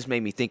 this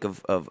made me think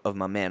of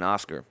my man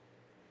Oscar.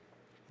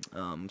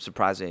 I'm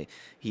surprised that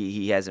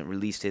he hasn't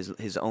released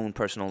his own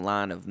personal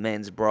line of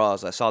men's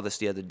bras. I saw this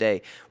the other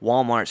day.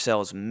 Walmart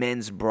sells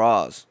men's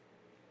bras.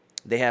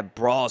 They have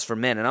bras for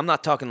men, and I'm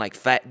not talking like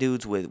fat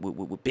dudes with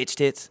bitch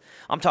tits.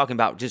 I'm talking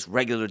about just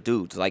regular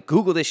dudes. Like,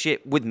 Google this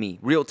shit with me,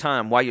 real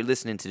time, while you're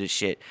listening to this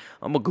shit.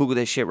 I'm gonna Google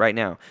this shit right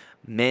now.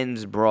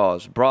 Men's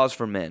bras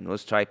for men.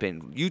 Let's type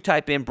in. You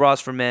type in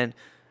bras for men.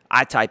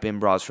 I type in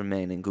bras for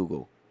men in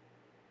Google.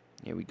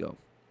 Here we go.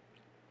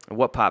 And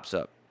what pops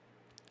up?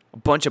 A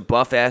bunch of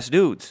buff ass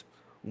dudes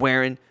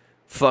wearing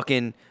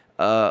fucking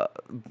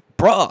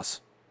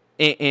bras.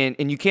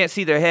 And you can't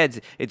see their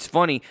heads. It's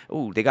funny.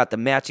 Ooh, they got the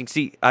matching.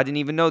 See, I didn't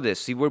even know this.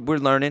 See, we're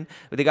learning.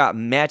 But they got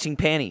matching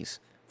panties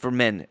for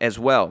men as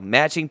well.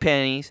 Matching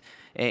panties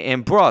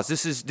and bras.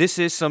 This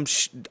is some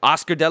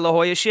Oscar De La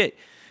Hoya shit.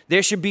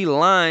 There should be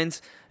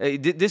lines.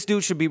 This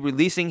dude should be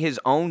releasing his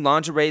own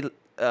lingerie,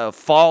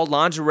 fall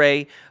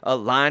lingerie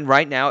line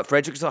right now at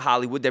Fredericks of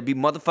Hollywood. There'd be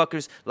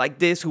motherfuckers like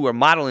this who are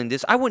modeling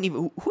this. I wouldn't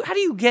even. How do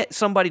you get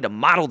somebody to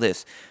model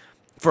this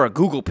for a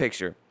Google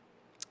picture?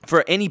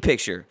 For any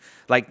picture.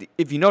 Like,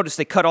 if you notice,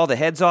 they cut all the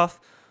heads off.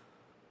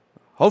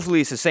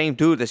 Hopefully, it's the same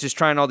dude that's just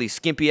trying all these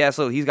skimpy-ass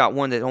little... He's got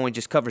one that only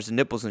just covers the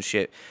nipples and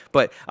shit.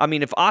 But, I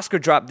mean, if Oscar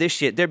dropped this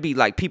shit, there'd be,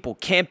 like, people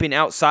camping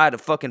outside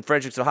of fucking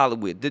Fredericks of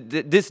Hollywood.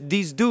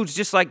 These dudes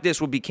just like this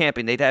would be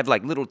camping. They'd have,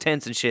 like, little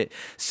tents and shit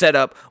set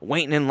up,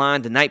 waiting in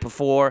line the night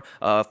before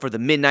for the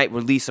midnight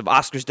release of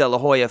Oscar's De La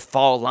Hoya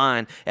fall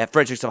line at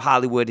Fredericks of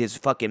Hollywood. His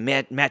fucking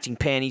matching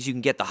panties. You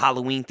can get the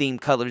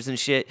Halloween-themed colors and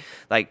shit.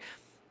 Like...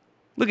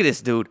 Look at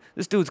this dude.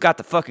 This dude's got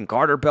the fucking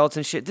garter belts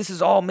and shit. This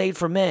is all made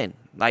for men.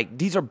 Like,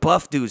 these are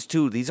buff dudes,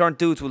 too. These aren't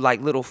dudes with,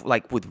 like, little,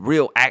 like, with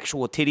real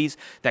actual titties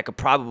that could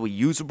probably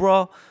use a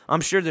bra.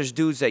 I'm sure there's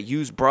dudes that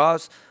use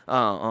bras,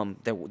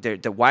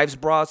 their wives'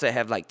 bras that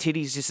have, like,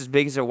 titties just as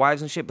big as their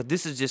wives and shit. But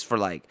this is just for,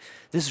 like,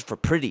 this is for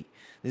pretty.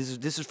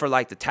 This is for,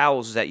 like, the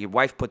towels that your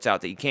wife puts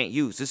out that you can't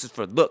use. This is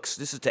for looks.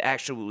 This is to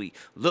actually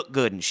look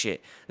good and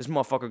shit. This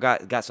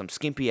motherfucker got some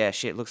skimpy ass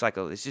shit. Looks like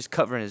it's just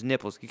covering his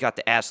nipples. He got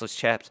the assless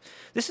chaps.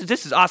 This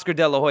is Oscar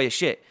De La Hoya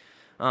shit.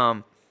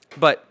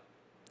 But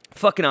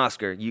fucking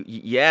Oscar,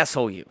 you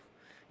asshole, you.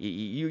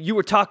 You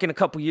were talking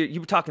you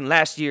were talking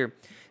last year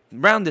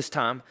around this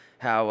time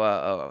how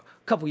a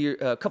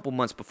couple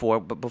months before,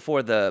 but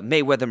before the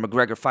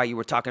Mayweather-McGregor fight, you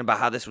were talking about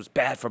how this was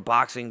bad for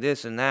boxing,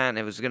 this and that, and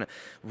it was going to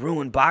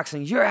ruin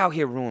boxing. You're out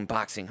here ruining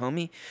boxing,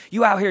 homie.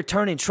 You out here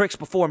turning tricks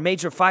before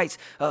major fights,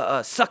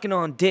 sucking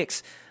on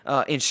dicks,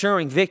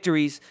 ensuring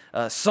victories,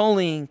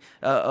 sullying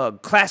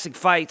classic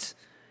fights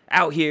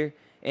out here,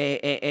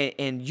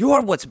 and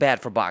you're what's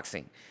bad for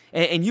boxing.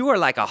 And you were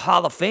like a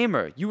Hall of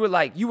Famer.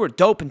 You were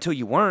dope until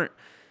you weren't,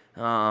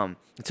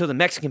 until the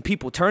Mexican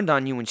people turned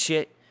on you and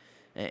shit.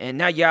 And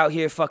now you're out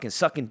here fucking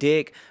sucking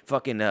dick,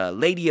 fucking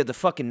lady of the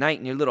fucking night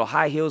in your little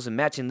high heels and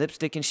matching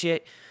lipstick and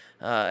shit.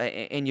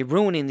 And you're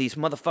ruining these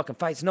motherfucking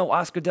fights. No,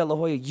 Oscar De La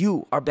Hoya,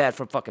 you are bad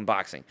for fucking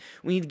boxing.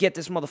 We need to get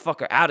this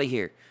motherfucker out of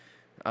here.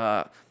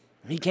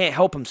 He can't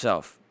help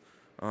himself.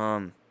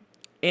 And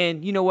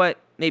you know what?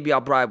 Maybe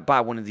I'll buy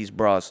one of these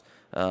bras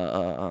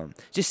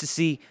just to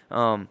see.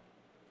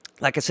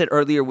 Like I said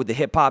earlier with the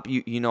hip hop,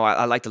 you know,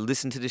 I like to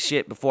listen to this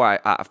shit before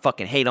I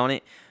fucking hate on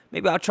it.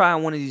 Maybe I'll try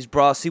on one of these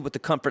bras, see what the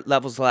comfort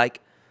level's like.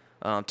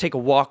 Take a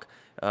walk,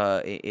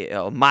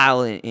 a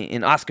mile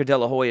in Oscar De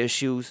La Hoya's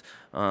shoes,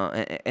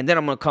 and then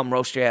I'm gonna come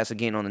roast your ass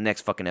again on the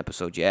next fucking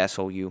episode, you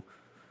asshole, you.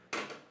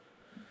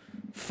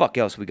 Fuck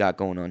else we got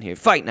going on here?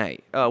 Fight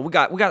night. We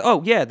got.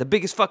 Oh yeah, the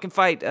biggest fucking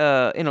fight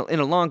in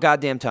a long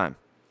goddamn time.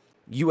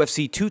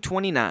 UFC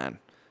 229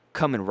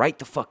 coming right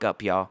the fuck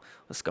up, y'all.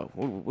 Let's go.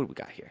 What do we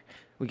got here?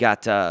 We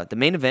got the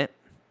main event.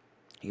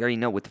 You already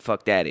know what the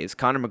fuck that is.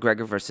 Conor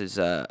McGregor versus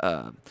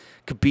Khabib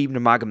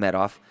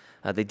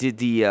Nurmagomedov. They did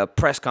the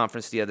press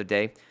conference the other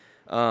day.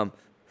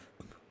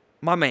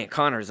 My man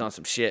Conor is on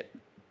some shit.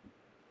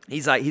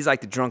 He's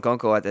like the drunk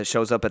uncle that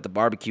shows up at the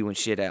barbecue and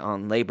shit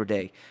on Labor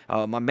Day.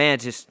 My man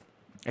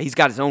he's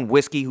got his own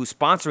whiskey. Who's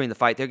sponsoring the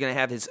fight? They're gonna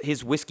have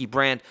his whiskey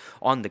brand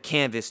on the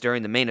canvas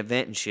during the main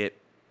event and shit.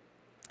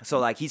 So,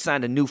 like, he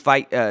signed a new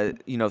fight,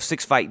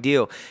 6-fight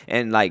deal,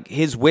 and, like,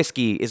 his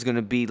whiskey is going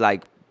to be,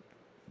 like,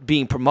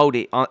 being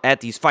promoted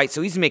at these fights.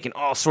 So he's making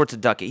all sorts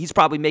of ducats. He's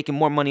probably making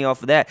more money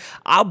off of that.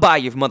 I'll buy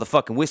your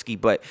motherfucking whiskey,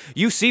 but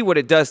you see what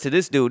it does to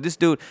this dude.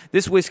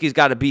 This whiskey's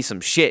got to be some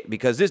shit,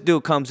 because this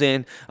dude comes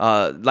in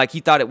like he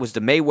thought it was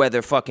the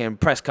Mayweather fucking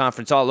press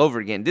conference all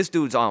over again. This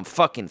dude's on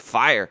fucking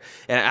fire,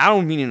 and I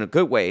don't mean in a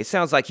good way. It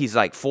sounds like he's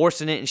like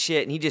forcing it and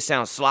shit, and he just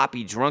sounds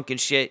sloppy, drunk and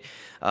shit.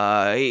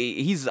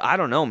 He's I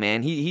don't know,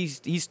 man.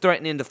 He's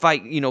threatening to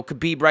fight,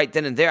 Khabib right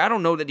then and there. I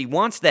don't know that he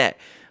wants that.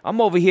 I'm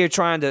over here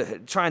trying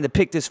to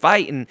pick this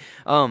fight, and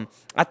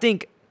I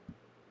think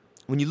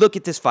when you look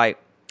at this fight,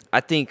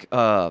 I think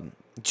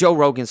Joe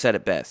Rogan said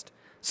it best.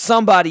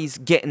 Somebody's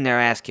getting their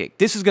ass kicked.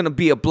 This is going to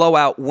be a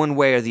blowout one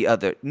way or the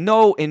other.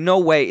 No, in no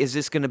way is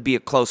this going to be a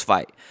close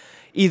fight.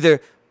 Either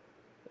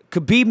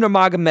Khabib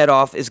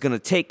Nurmagomedov is going to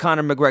take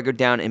Conor McGregor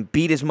down and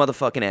beat his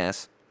motherfucking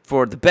ass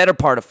for the better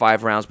part of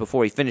 5 rounds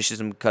before he finishes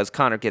him because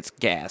Conor gets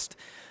gassed.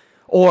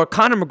 Or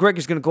Conor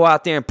McGregor's going to go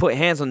out there and put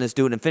hands on this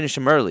dude and finish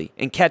him early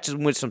and catch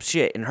him with some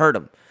shit and hurt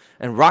him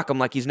and rock him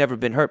like he's never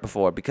been hurt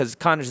before because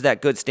Conor's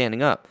that good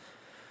standing up.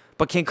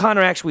 But can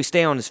Conor actually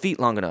stay on his feet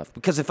long enough?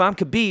 Because if I'm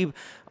Khabib,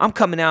 I'm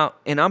coming out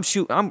and I'm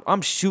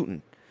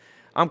shooting.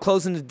 I'm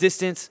closing the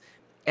distance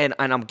and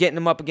I'm getting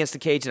him up against the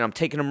cage and I'm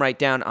taking him right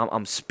down.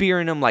 I'm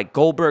spearing him like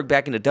Goldberg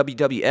back in the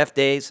WWF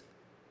days.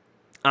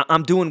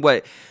 I'm doing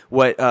what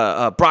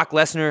Brock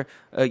Lesnar,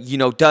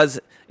 does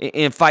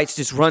in fights,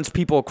 just runs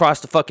people across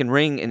the fucking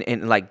ring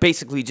and like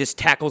basically just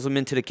tackles them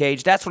into the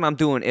cage. That's what I'm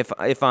doing if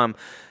I'm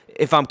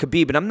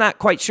Khabib, and I'm not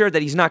quite sure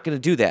that he's not going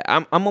to do that.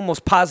 I'm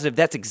almost positive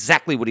that's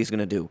exactly what he's going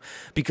to do,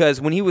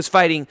 because when he was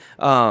fighting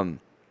in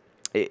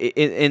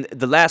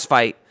the last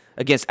fight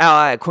against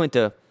Al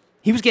Iaquinta,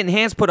 he was getting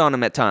hands put on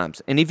him at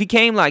times, and if he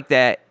came like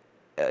that.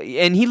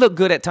 And he looked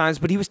good at times,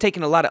 but he was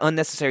taking a lot of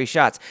unnecessary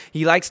shots.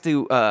 He likes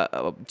to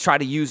try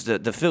to use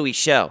the Philly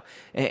shell,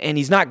 and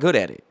he's not good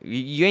at it.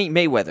 You ain't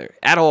Mayweather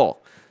at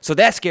all. So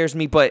that scares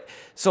me. But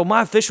so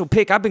my official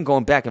pick, I've been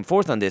going back and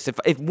forth on this.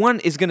 If one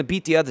is going to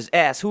beat the other's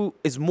ass, who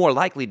is more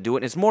likely to do it?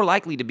 And it's more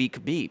likely to be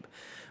Khabib.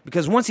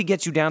 Because once he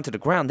gets you down to the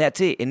ground, that's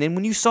it. And then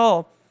when you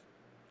saw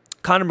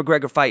Conor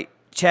McGregor fight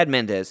Chad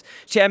Mendes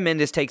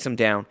takes him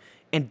down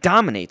and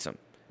dominates him,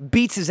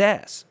 beats his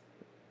ass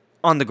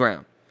on the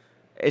ground.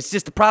 It's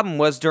just the problem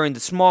was during the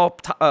small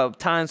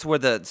times where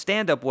the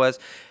stand-up was,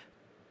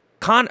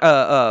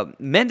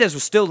 Mendes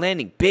was still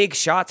landing big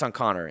shots on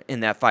Conor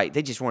in that fight.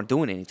 They just weren't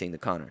doing anything to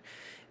Conor.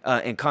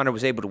 And Conor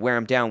was able to wear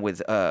him down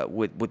with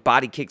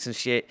body kicks and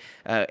shit.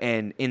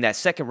 And in that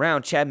second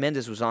round, Chad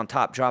Mendes was on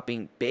top,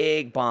 dropping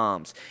big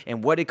bombs.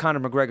 And what did Conor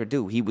McGregor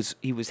do? He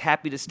was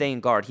happy to stay in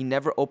guard. He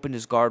never opened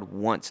his guard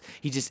once.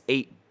 He just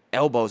ate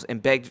elbows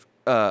and begged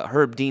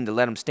Herb Dean to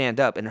let him stand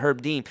up. And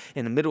Herb Dean,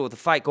 in the middle of the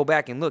fight, go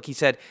back and look. He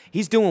said,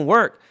 he's doing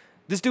work.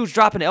 This dude's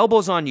dropping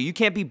elbows on you. You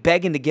can't be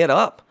begging to get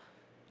up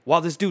while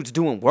this dude's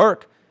doing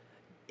work.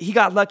 He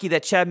got lucky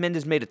that Chad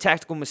Mendes made a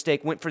tactical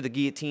mistake, went for the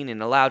guillotine,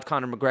 and allowed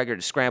Conor McGregor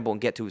to scramble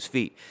and get to his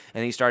feet.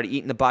 And he started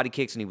eating the body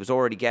kicks, and he was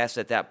already gassed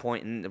at that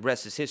point, and the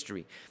rest is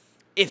history.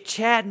 If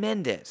Chad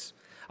Mendes,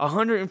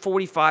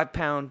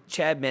 145-pound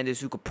Chad Mendes,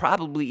 who could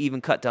probably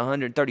even cut to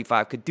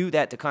 135, could do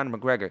that to Conor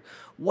McGregor,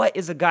 what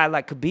is a guy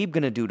like Khabib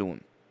going to do to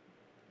him?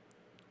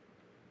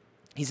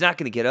 He's not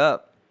going to get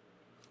up.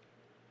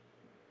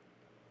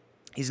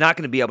 He's not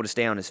going to be able to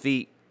stay on his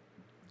feet.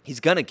 He's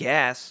going to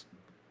gas.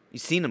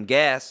 You've seen him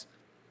gas.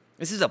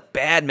 This is a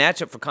bad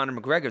matchup for Conor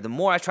McGregor. The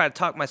more I try to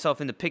talk myself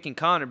into picking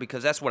Conor,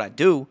 because that's what I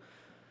do,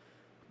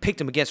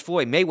 picked him against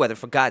Floyd Mayweather,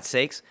 for God's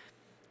sakes,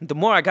 the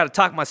more I got to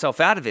talk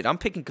myself out of it. I'm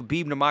picking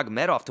Khabib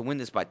Nurmagomedov to win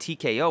this by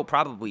TKO,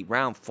 probably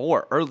round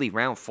 4, early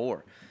round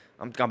 4.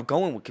 I'm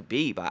going with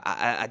Khabib.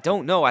 I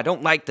don't know. I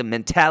don't like the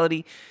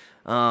mentality.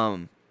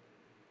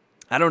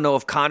 I don't know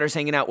if Conor's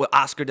hanging out with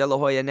Oscar De La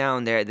Hoya now,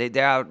 and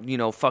they're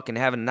out, fucking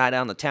having a night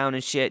out in the town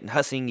and shit, and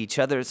hustling each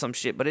other or some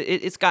shit. But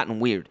it's gotten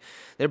weird.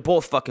 They're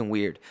both fucking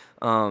weird.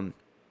 And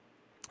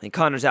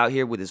Conor's out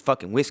here with his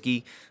fucking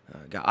whiskey.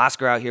 Got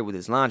Oscar out here with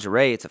his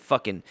lingerie. It's a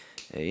fucking,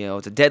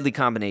 it's a deadly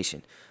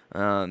combination.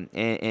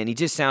 And he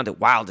just sounded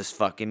wild as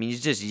fuck. I mean,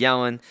 he's just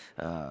yelling,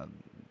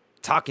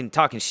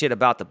 talking shit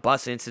about the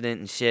bus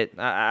incident and shit.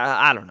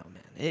 I don't know,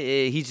 man.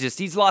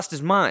 He's lost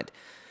his mind.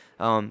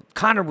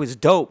 Conor was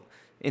dope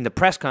in the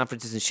press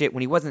conferences and shit when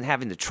he wasn't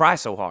having to try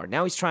so hard.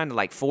 Now he's trying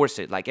to force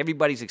it.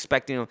 Everybody's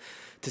expecting him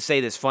to say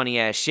this funny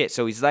ass shit.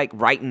 So he's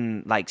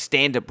writing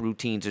stand-up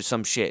routines or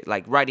some shit,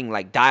 writing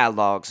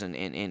dialogues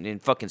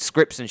and fucking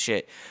scripts and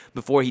shit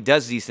before he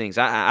does these things.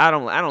 I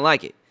don't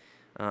like it.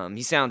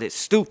 He sounded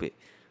stupid.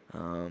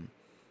 And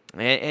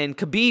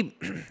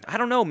Khabib, I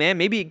don't know, man.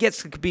 Maybe it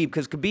gets to Khabib,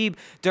 because Khabib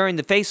during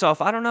the face-off,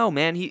 I don't know,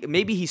 man.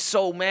 Maybe he's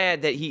so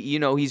mad that he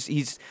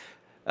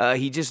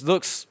just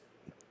looks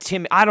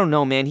timid. I don't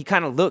know, man. He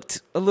kind of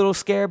looked a little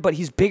scared, but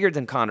he's bigger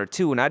than Conor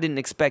too, and I didn't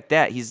expect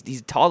that.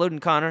 He's taller than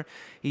Conor.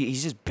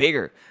 He's just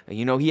bigger.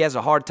 He has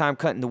a hard time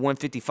cutting to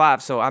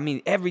 155. So I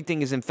mean,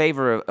 everything is in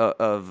favor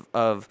of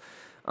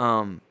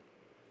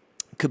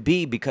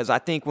Khabib, because I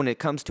think when it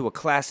comes to a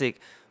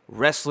classic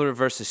wrestler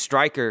versus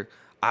striker,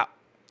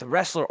 the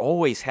wrestler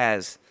always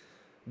has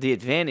the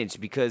advantage,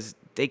 because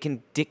they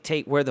can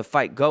dictate where the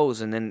fight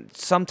goes, and then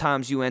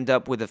sometimes you end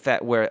up with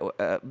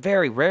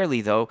very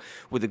rarely though,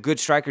 with a good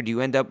striker, do you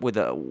end up with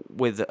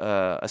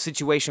a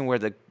situation where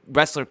the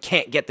wrestler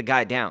can't get the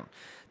guy down.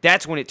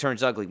 That's when it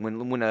turns ugly.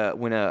 When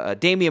a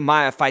Damian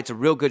Maia fights a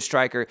real good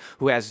striker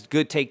who has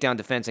good takedown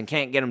defense and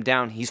can't get him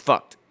down, he's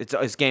fucked.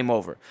 It's game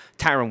over.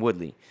 Tyron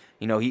Woodley,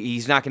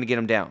 he's not going to get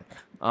him down,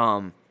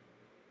 and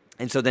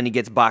so then he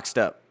gets boxed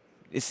up.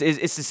 It's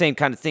the same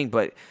kind of thing,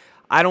 but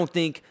I don't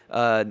think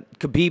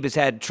Khabib has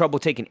had trouble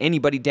taking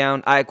anybody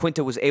down.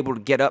 Iaquinta was able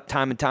to get up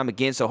time and time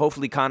again, so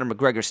hopefully Conor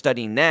McGregor's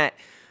studying that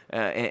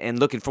and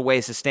looking for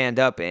ways to stand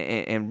up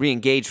and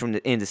re-engage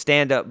in the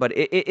stand-up. But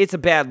it's a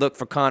bad look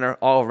for Conor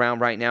all around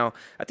right now.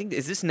 I think,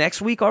 is this next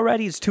week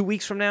already? It's 2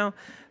 weeks from now?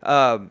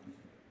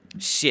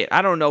 Shit,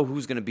 I don't know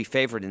who's going to be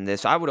favored in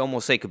this. I would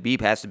almost say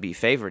Khabib has to be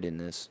favored in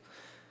this.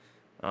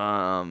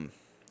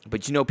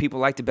 But people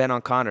like to bet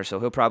on Conor, so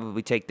he'll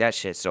probably take that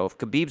shit. So if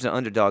Khabib's an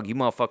underdog, you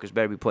motherfuckers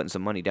better be putting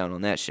some money down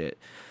on that shit.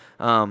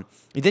 And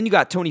then you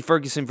got Tony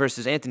Ferguson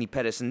versus Anthony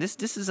Pettis, and this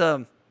is it's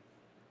an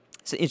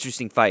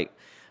interesting fight.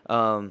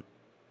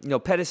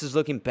 Pettis is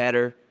looking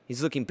better.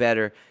 He's looking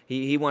better.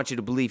 He wants you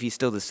to believe he's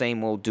still the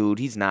same old dude.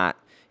 He's not.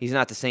 He's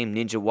not the same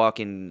ninja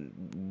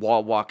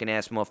wall walking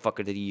ass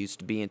motherfucker that he used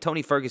to be. And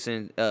Tony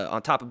Ferguson,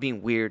 on top of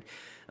being weird,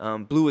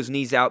 blew his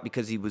knees out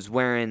because he was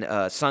wearing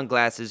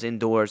sunglasses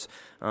indoors.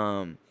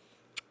 And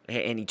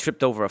he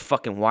tripped over a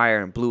fucking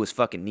wire and blew his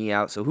fucking knee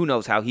out. So who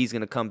knows how he's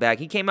gonna come back?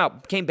 He came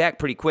back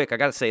pretty quick. I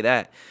gotta say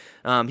that.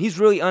 He's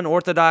really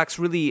unorthodox,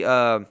 really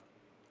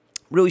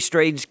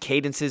strange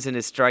cadences in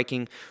his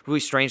striking, really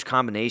strange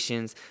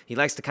combinations. He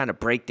likes to kind of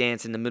break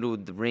dance in the middle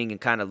of the ring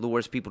and kind of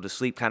lures people to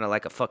sleep, kind of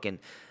like a fucking,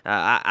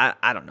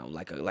 I don't know,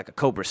 like a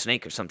cobra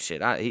snake or some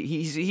shit.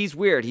 He's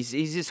weird. He's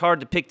just hard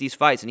to pick these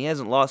fights, and he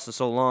hasn't lost in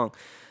so long.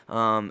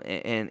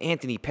 And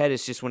Anthony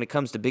Pettis, just when it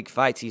comes to big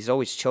fights, he's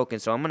always choking.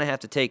 So I'm gonna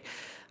take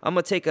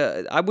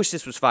I wish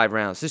this was 5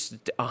 rounds. This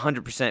should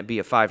 100% be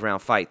a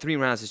 5-round fight. 3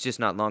 rounds is just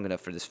not long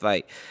enough for this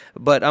fight.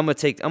 But I'm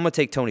gonna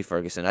take Tony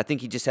Ferguson. I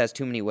think he just has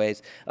too many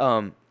ways.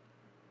 Anthony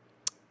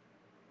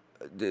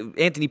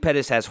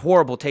Pettis has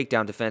horrible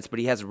takedown defense, but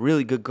he has a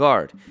really good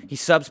guard. He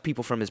subs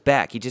people from his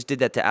back. He just did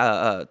that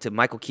to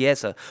Michael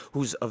Chiesa,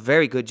 who's a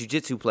very good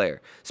jiu-jitsu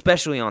player,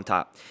 especially on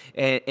top.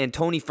 And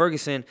Tony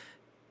Ferguson,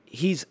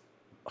 he's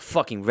a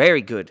fucking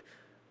very good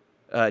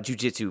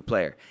jiu-jitsu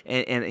player,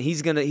 and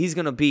he's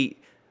gonna beat.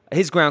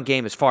 His ground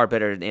game is far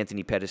better than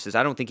Anthony Pettis'.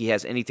 I don't think he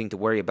has anything to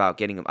worry about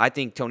getting him. I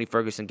think Tony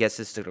Ferguson gets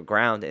this to the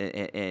ground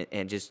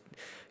and just,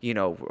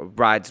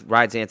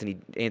 rides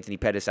Anthony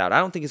Pettis out. I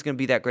don't think it's going to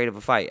be that great of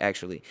a fight,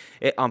 actually.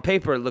 On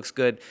paper, it looks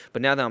good,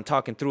 but now that I'm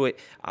talking through it,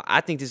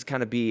 I think this is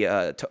kind of be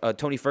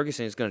Tony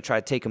Ferguson is going to try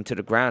to take him to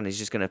the ground. He's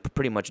just going to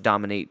pretty much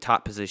dominate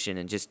top position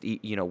and just,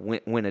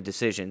 win a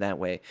decision that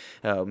way.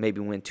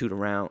 Maybe win 2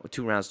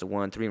 rounds to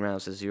 1, 3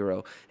 rounds to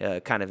 0,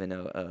 kind of in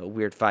a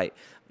weird fight.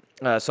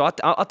 So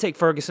I'll take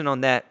Ferguson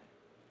on that.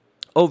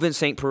 Ovince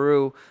St.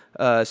 Preux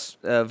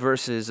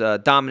versus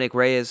Dominic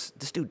Reyes.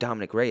 This dude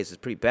Dominic Reyes is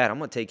pretty bad. I'm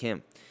going to take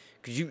him.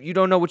 Because you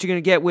don't know what you're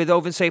going to get with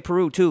Ovince St.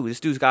 Preux, too.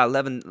 This dude's got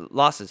 11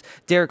 losses.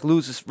 Derek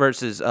Lewis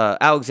versus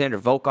Alexander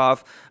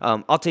Volkov.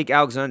 I'll take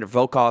Alexander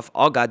Volkov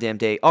all goddamn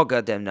day, all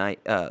goddamn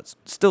night.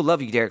 Still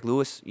love you, Derek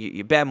Lewis.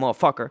 You bad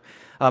motherfucker.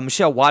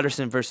 Michelle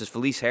Watterson versus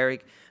Felice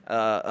Herrig.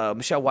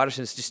 Michelle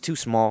Watterson's just too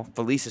small.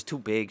 Felice is too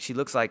big. She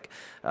looks like...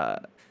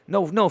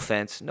 No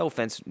offense,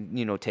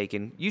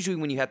 taken. Usually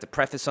when you have to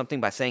preface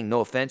something by saying no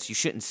offense, you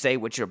shouldn't say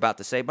what you're about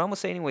to say. But I'm gonna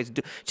say anyways.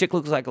 Chick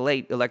looks like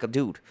a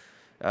dude.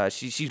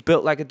 She's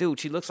built like a dude.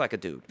 She looks like a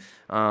dude.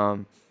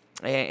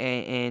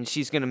 And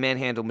she's gonna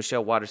manhandle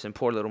Michelle Watterson,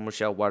 poor little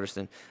Michelle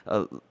Watterson.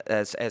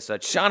 As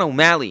such, Sean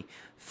O'Malley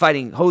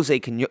fighting Jose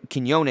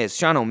Quinones.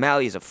 Sean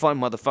O'Malley is a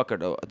fun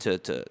motherfucker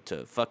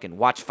to fucking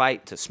watch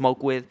fight, to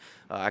smoke with.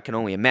 I can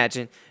only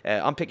imagine.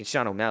 I'm picking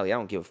Sean O'Malley. I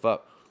don't give a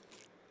fuck.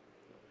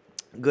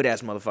 Good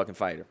ass motherfucking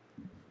fighter.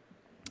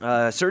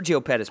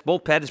 Sergio Pettis,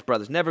 both Pettis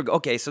brothers never go.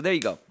 Okay, so there you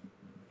go.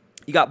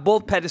 You got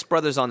both Pettis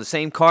brothers on the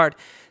same card.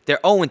 They're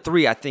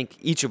 0-3, I think,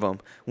 each of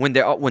them when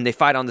they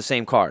fight on the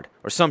same card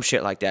or some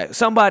shit like that.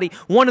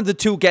 One of the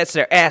two gets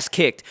their ass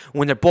kicked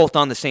when they're both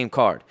on the same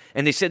card,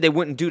 and they said they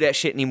wouldn't do that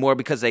shit anymore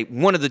because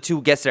one of the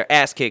two gets their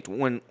ass kicked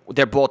when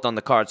they're both on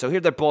the card. So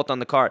here they're both on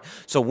the card,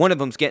 so one of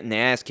them's getting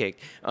their ass kicked.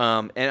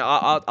 And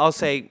I'll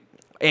say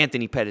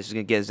Anthony Pettis is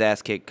going to get his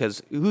ass kicked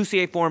because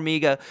Jussier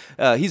Formiga,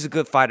 he's a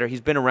good fighter.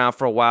 He's been around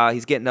for a while.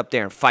 He's getting up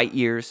there in fight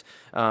years.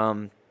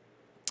 You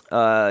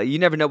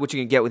never know what you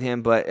can get with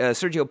him, but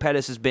Sergio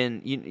Pettis has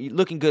been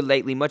looking good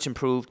lately, much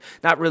improved.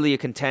 Not really a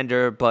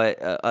contender, but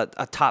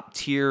a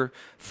top-tier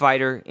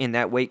fighter in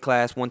that weight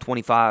class,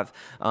 125.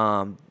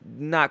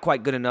 Not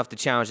quite good enough to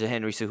challenge the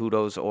Henry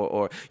Cejudos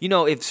or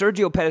if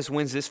Sergio Pettis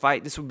wins this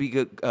fight, this would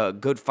be a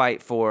good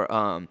fight for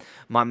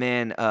my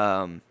man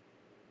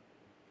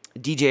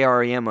DJ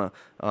Ariema,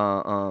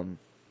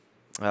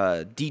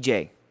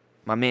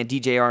 my man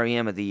DJ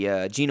Ariema,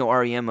 the Gino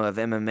Ariema of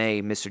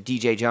MMA, Mr.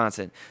 DJ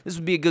Johnson. This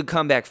would be a good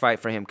comeback fight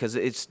for him because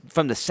it's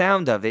from the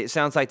sound of it. It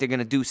sounds like they're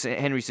gonna do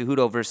Henry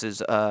Cejudo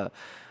versus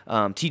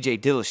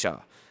TJ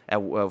Dillashaw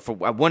at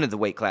one of the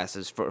weight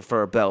classes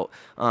for a belt.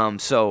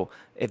 So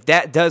if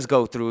that does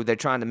go through, they're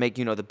trying to make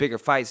the bigger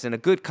fights. And a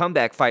good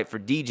comeback fight for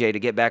DJ to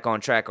get back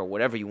on track or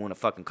whatever you want to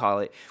fucking call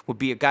it would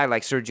be a guy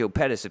like Sergio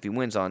Pettis if he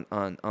wins on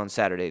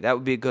Saturday. That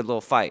would be a good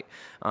little fight.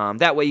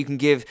 That way you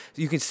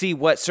can see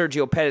what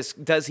Sergio Pettis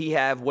does. He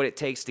have what it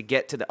takes to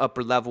get to the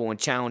upper level and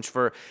challenge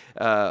for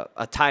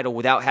a title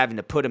without having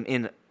to put him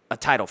in a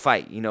title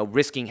fight.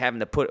 Risking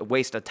having to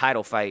waste a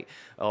title fight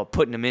or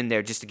putting him in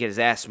there just to get his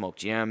ass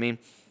smoked. You know what I mean?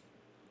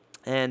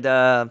 And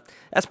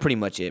that's pretty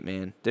much it,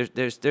 man.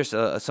 There's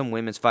some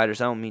women's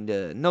fighters. I don't mean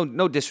to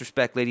no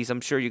disrespect, ladies.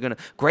 I'm sure you're gonna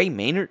Gray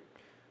Maynard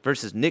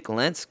versus Nick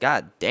Lentz.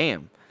 God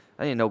damn,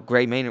 I didn't know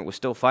Gray Maynard was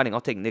still fighting.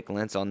 I'll take Nick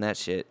Lentz on that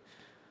shit.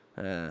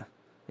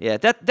 Yeah,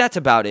 that's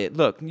about it.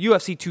 Look,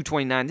 UFC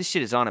 229. This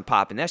shit is on and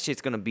popping. That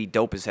shit's gonna be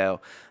dope as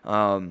hell.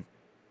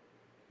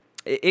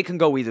 it can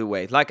go either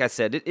way. Like I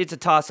said, it's a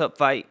toss-up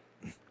fight.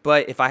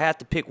 But if I had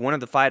to pick one of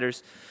the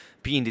fighters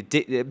being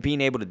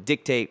able to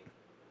dictate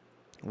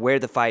where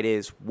the fight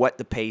is, what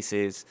the pace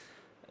is,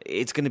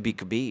 it's going to be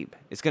Khabib.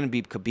 It's going to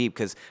be Khabib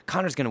because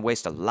Conor's going to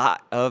waste a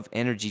lot of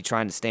energy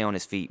trying to stay on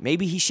his feet.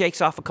 Maybe he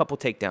shakes off a couple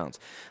takedowns.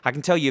 I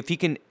can tell you, if he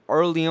can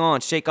early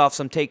on shake off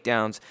some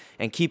takedowns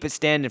and keep it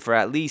standing for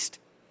at least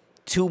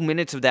 2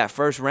 minutes of that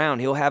first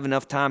round, he'll have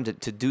enough time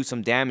to do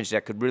some damage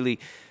that could really...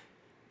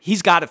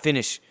 He's got to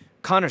finish...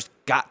 Conor's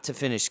got to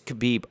finish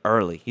Khabib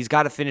early. He's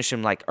got to finish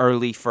him like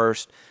early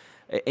first,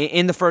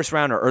 in the first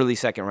round or early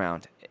second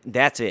round.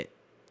 That's it.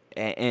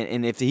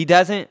 And if he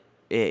doesn't,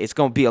 it's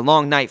going to be a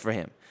long night for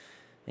him.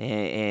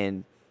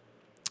 And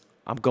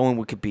I'm going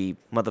with Khabib.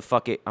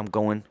 Motherfuck it, I'm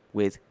going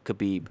with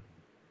Khabib.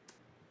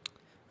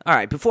 All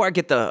right, before I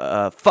get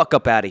the fuck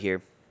up out of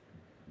here,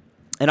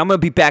 and I'm going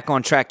to be back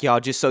on track, y'all,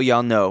 just so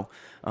y'all know.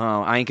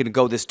 I ain't going to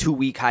go this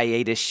 2-week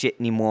hiatus shit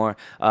anymore.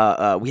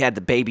 We had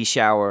the baby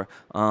shower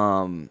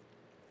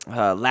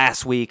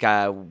last week.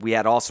 We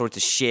had all sorts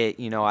of shit.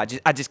 You know, I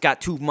just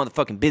got too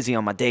motherfucking busy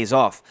on my days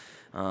off.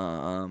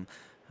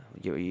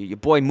 Your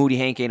boy Moody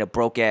Hank ain't a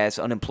broke-ass,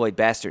 unemployed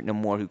bastard no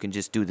more who can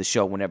just do the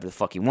show whenever the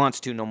fuck he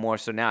wants to no more.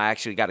 So now I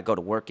actually got to go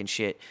to work and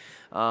shit.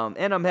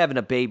 And I'm having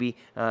a baby.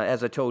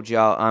 As I told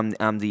y'all,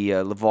 I'm the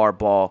LeVar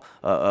Ball.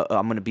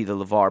 I'm going to be the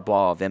LeVar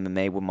Ball of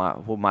MMA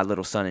with my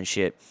little son and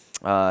shit.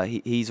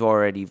 He's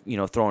already,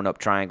 throwing up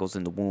triangles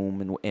in the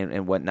womb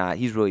and whatnot.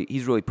 He's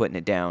really putting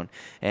it down.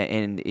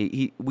 And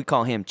we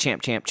call him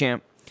Champ,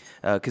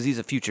 because he's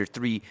a future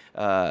three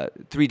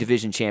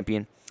division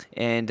champion.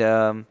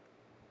 And,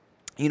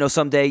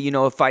 someday,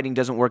 if fighting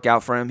doesn't work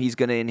out for him, he's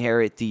going to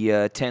inherit the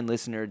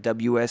 10-listener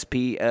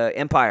WSP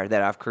empire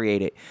that I've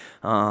created.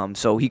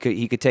 So he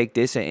could take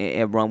this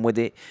and run with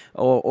it,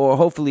 or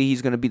hopefully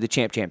he's going to be the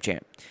champ.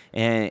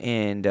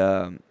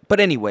 But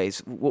anyways,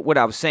 what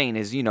I was saying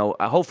is,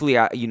 hopefully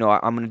I'm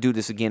going to do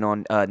this again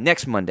on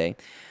next Monday.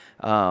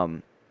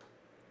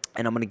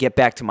 And I'm going to get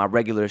back to my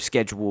regular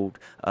scheduled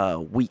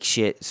week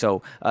shit.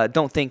 So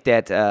don't think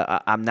that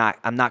I'm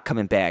not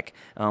coming back.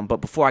 But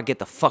before I get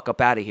the fuck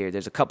up out of here,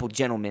 there's a couple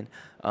gentlemen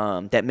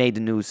that made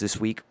the news this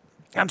week.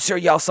 I'm sure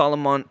y'all saw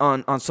them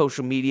on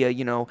social media,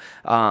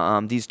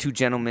 these two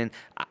gentlemen.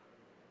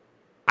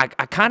 I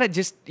kind of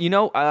just,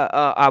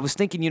 I was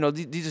thinking,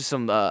 these are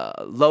some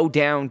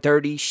low-down,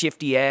 dirty,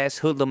 shifty-ass,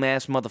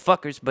 hoodlum-ass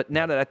motherfuckers. But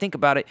now that I think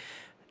about it,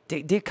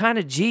 they're kind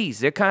of G's.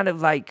 They're kind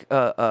of like,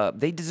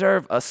 they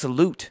deserve a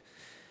salute.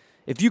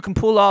 If you can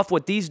pull off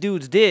what these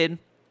dudes did,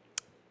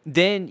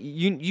 then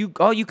you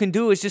all you can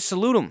do is just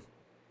salute them.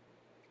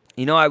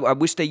 I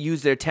wish they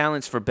used their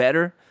talents for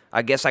better.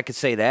 I guess I could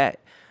say that.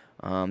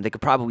 They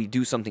could probably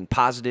do something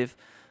positive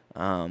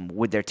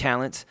with their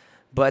talents.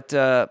 But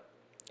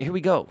here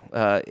we go.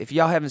 If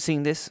y'all haven't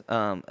seen this,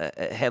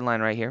 a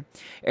headline right here.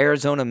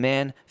 Arizona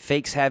man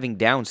fakes having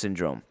Down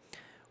syndrome.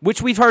 Which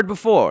we've heard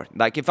before.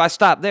 Like, if I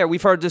stop there,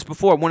 we've heard this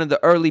before. One of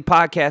the early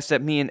podcasts that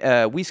me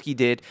and Whiskey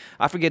did,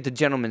 I forget the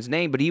gentleman's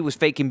name, but he was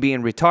faking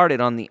being retarded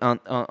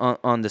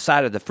on the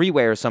side of the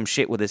freeway or some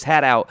shit with his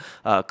hat out,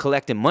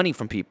 collecting money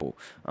from people.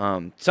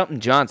 Something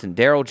Johnson,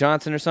 Daryl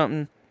Johnson or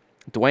something,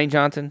 Dwayne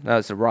Johnson. No,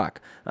 it's a Rock.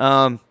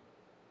 I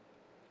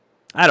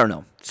don't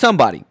know.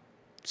 Somebody.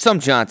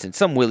 Some Johnson,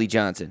 some Willie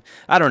Johnson.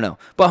 I don't know.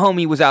 But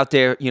homie was out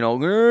there,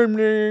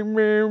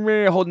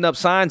 holding up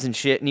signs and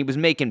shit, and he was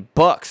making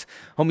bucks.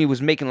 Homie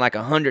was making like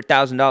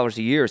 $100,000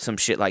 a year or some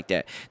shit like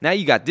that. Now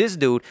you got this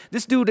dude.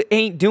 This dude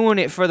ain't doing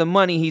it for the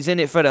money. He's in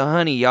it for the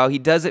honey, y'all. He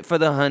does it for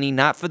the honey,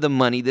 not for the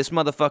money. This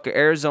motherfucker,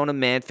 Arizona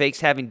man,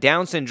 fakes having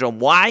Down syndrome.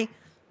 Why?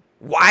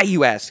 Why,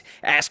 you ask?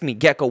 Ask me,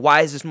 Gecko,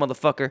 why is this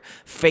motherfucker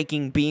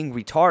faking being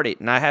retarded?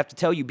 And I have to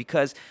tell you,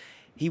 because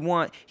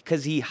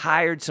he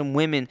hired some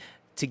women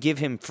to give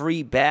him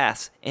free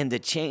baths and to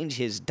change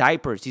his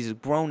diapers. He's a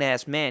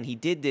grown-ass man. He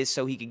did this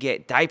so he could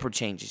get diaper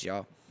changes,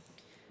 y'all.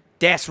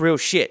 That's real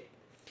shit.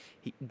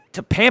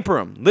 To pamper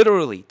him,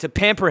 literally, to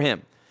pamper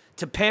him.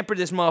 To pamper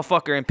this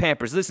motherfucker in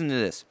Pampers. Listen to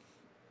this.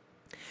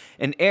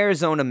 An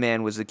Arizona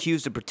man was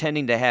accused of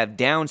pretending to have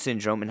Down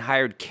syndrome and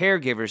hired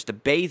caregivers to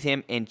bathe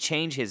him and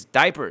change his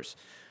diapers.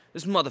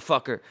 This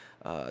motherfucker,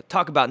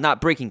 talk about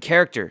not breaking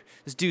character.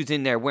 This dude's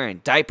in there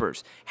wearing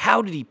diapers.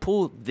 How did he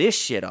pull this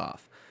shit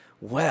off?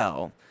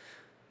 Well,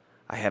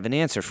 I have an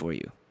answer for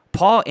you.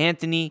 Paul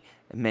Anthony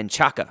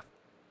Menchaca,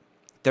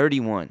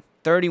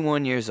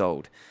 31 years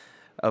old,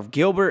 of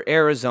Gilbert,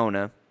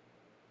 Arizona,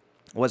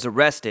 was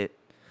arrested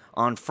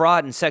on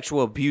fraud and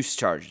sexual abuse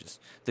charges.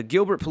 The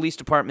Gilbert Police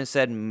Department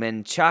said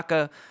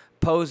Menchaca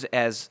posed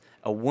as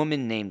a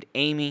woman named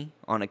Amy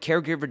on a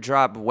caregiver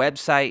job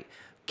website,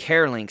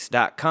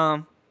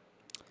 carelinks.com.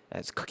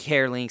 That's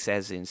carelinks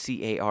as in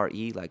CARE,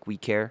 like we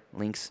care,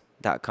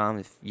 links.com.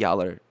 If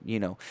y'all are,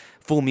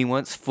 fool me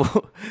once,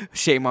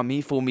 shame on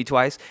me, fool me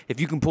twice. If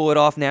you can pull it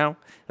off now,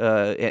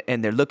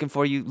 and they're looking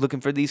for you,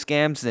 looking for these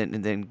scams,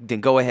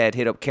 then go ahead,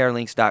 hit up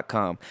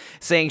carelinks.com,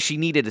 saying she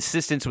needed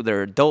assistance with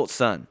her adult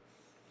son.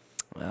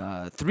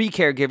 3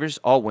 caregivers,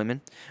 all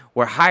women,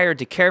 were hired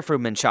to care for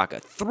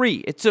Menchaca.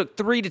 3. It took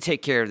 3 to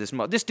take care of this.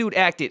 This dude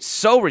acted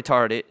so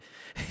retarded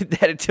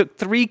that it took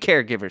 3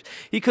 caregivers.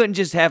 He couldn't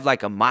just have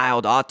like a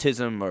mild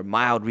autism or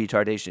mild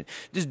retardation.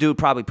 This dude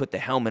probably put the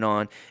helmet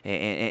on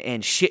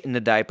and shit in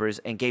the diapers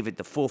and gave it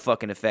the full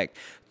fucking effect.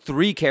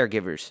 3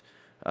 caregivers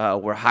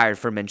were hired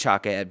for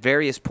Menchaca at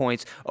various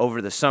points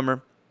over the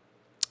summer.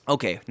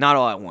 Okay, not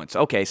all at once.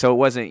 Okay, so it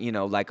wasn't,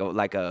 like a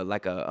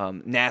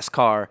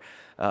NASCAR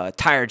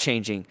tire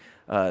changing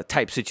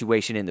type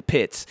situation in the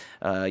pits,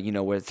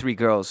 where 3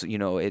 girls,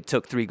 it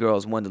took 3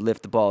 girls, one to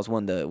lift the balls,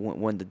 one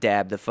to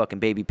dab the fucking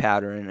baby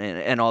powder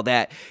and all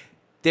that.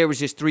 There was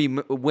just 3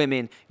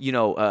 women,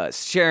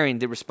 sharing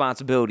the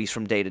responsibilities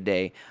from day to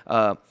day.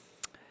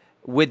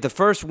 With the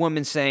first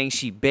woman saying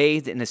she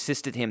bathed and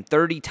assisted him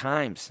 30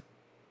 times.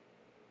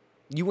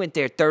 You went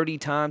there 30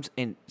 times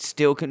and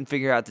still couldn't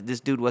figure out that this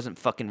dude wasn't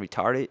fucking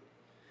retarded?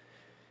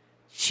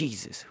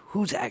 Jesus,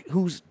 who's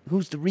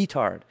the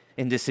retard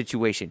in this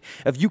situation?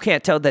 If you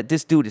can't tell that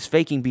this dude is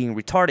faking being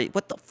retarded,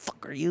 what the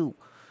fuck are you?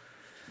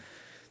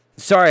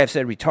 Sorry I've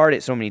said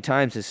retarded so many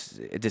times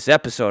this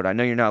episode. I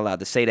know you're not allowed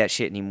to say that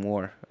shit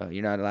anymore.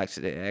 You're not allowed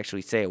to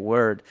actually say a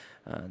word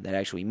that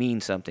actually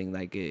means something.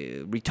 Like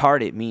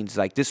retarded means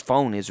like this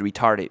phone is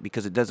retarded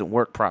because it doesn't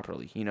work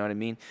properly. You know what I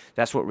mean?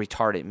 That's what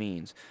retarded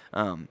means.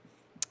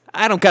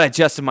 I don't gotta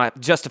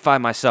justify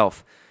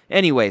myself.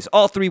 Anyways,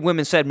 all 3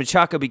 women said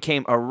Menchaca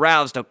became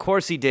aroused. Of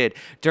course he did.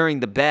 During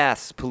the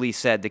baths, police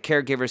said. The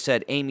caregiver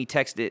said Amy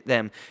texted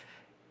them.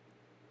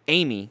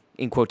 Amy,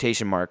 in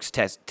quotation marks,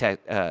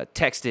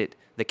 texted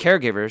the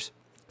caregivers,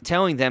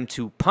 telling them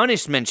to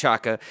punish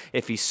Menchaca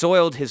if he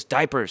soiled his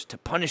diapers, to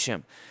punish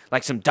him.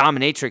 Like some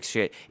dominatrix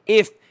shit.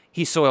 If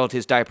he soiled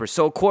his diapers.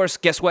 So, of course,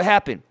 guess what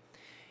happened?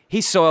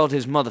 He soiled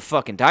his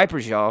motherfucking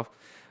diapers, y'all.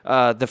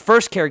 The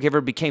first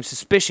caregiver became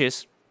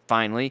suspicious,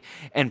 finally,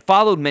 and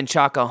followed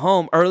Menchaca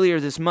home earlier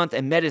this month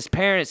and met his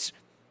parents.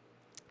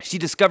 She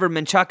discovered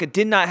Menchaca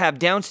did not have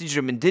Down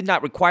syndrome and did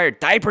not require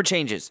diaper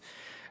changes,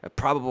 a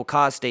probable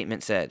cause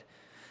statement said.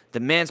 The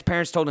man's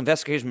parents told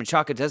investigators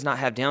Menchaca does not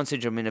have Down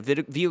syndrome. In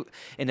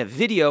a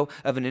video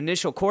of an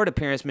initial court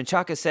appearance,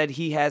 Menchaca said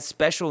he has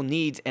special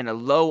needs and a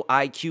low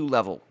IQ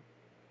level.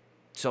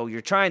 So you're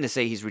trying to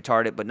say he's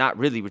retarded, but not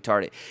really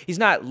retarded. He's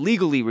not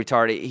legally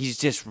retarded. He's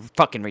just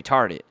fucking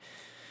retarded.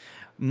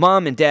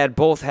 Mom and dad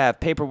both have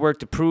paperwork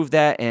to prove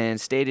that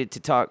and stated to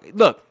talk.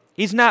 Look,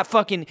 he's not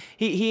fucking,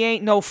 he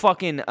ain't no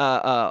fucking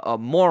a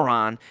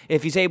moron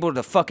if he's able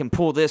to fucking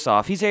pull this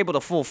off. He's able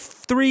to fool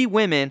 3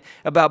 women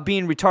about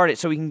being retarded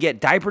so he can get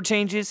diaper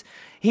changes.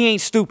 He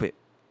ain't stupid.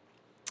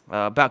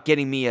 About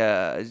getting me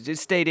he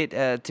stated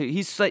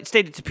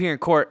to appear in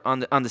court on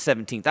the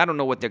 17th. I don't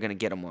know what they're gonna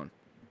get him on.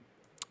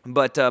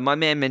 But my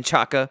man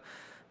Menchaca,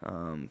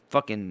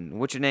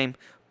 what's your name?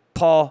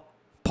 Paul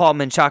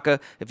Menchaca.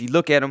 If you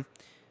look at him,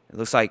 it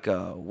looks like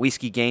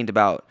Whiskey gained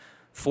about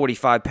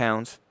 45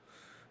 pounds.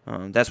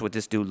 That's what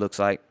this dude looks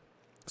like.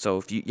 So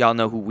if y'all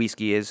know who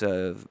Whiskey is,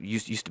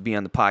 used to be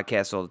on the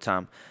podcast all the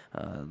time.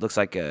 Looks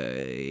like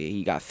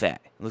he got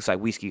fat. Looks like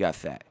Whiskey got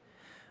fat.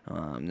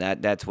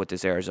 That's what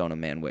this Arizona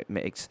man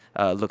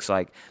looks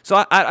like.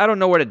 So I don't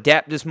know where to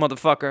dap this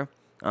motherfucker.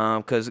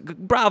 Cause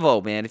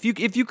bravo, man. If you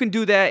can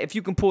do that, if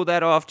you can pull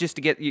that off just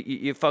to get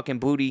your fucking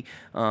booty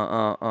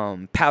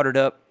powdered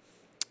up,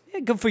 yeah,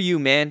 good for you,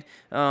 man.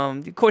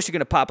 Of course you're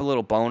gonna pop a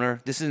little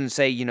boner. This doesn't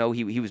say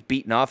he was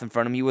beaten off in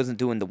front of him. He wasn't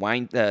doing the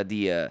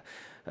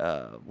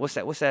what's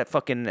that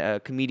fucking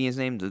comedian's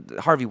name?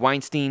 Harvey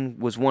Weinstein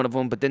was one of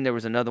them, but then there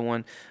was another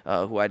one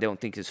who I don't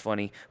think is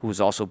funny, who was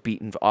also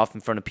beaten off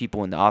in front of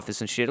people in the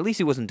office and shit. At least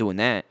he wasn't doing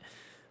that,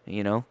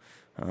 He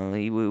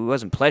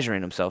wasn't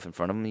pleasuring himself in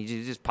front of him.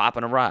 He's just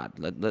popping a rod.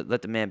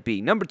 Let the man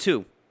be. Number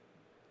 2,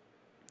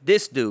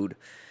 this dude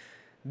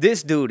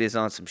is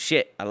on some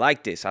shit. I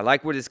like this. I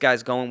like where this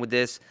guy's going with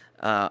this.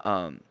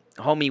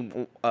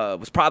 Homie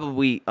was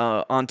probably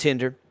on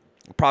Tinder,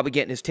 probably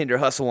getting his Tinder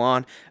hustle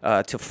on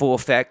to full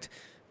effect,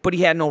 but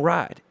he had no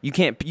ride. You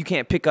can't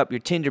pick up your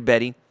Tinder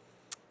Betty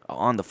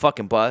on the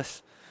fucking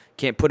bus.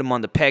 Can't put him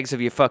on the pegs of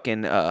your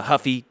fucking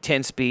Huffy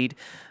 10-speed.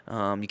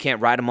 You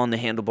can't ride him on the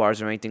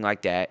handlebars or anything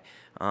like that.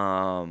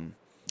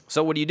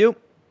 So what do?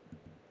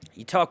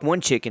 You talk one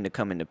chick into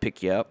coming to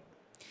pick you up,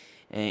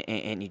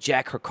 and you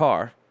jack her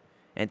car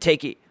and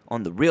take it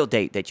on the real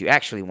date that you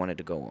actually wanted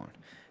to go on.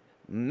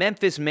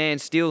 Memphis man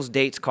steals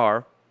date's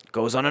car,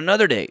 goes on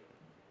another date.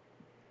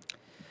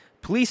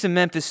 Police in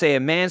Memphis say a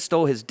man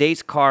stole his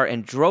date's car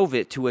and drove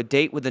it to a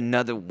date with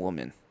another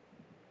woman.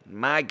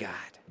 My God.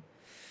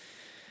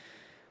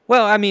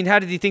 Well, I mean, how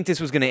did you think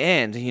this was going to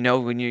end?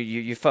 When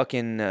you're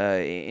fucking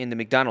in the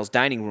McDonald's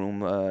dining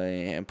room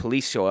and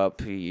police show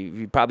up,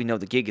 you probably know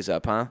the gig is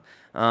up, huh?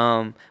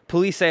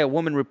 Police say a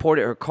woman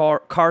reported her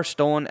car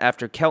stolen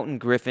after Kelton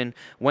Griffin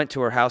went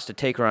to her house to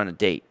take her on a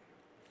date.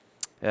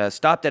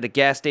 Stopped at a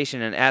gas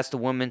station and asked the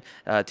woman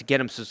to get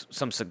him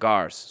some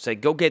cigars. Said,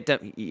 go get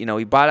them.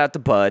 He brought out the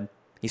bud.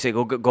 He said,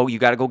 go. You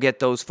got to go get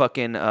those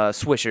fucking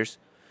Swishers.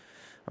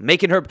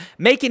 Making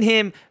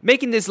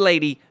this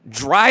lady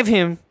drive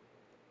him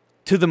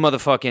to the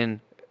motherfucking,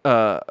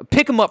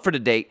 pick him up for the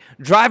date,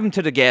 drive him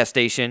to the gas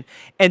station,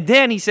 and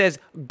then he says,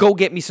 go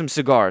get me some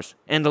cigars.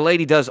 And the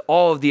lady does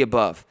all of the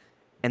above.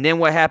 And then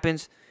what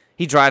happens?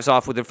 He drives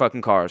off with her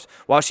fucking cars.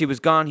 While she was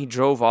gone, he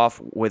drove off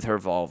with her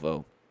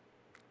Volvo.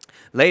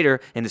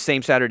 Later, in the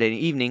same Saturday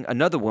evening,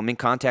 another woman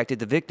contacted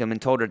the victim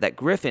and told her that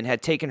Griffin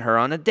had taken her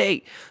on a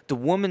date. The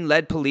woman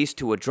led police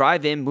to a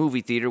drive-in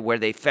movie theater where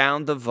they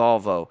found the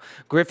Volvo.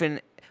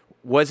 Griffin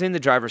was in the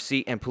driver's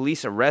seat, and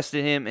police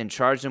arrested him and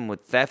charged him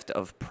with theft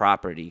of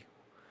property.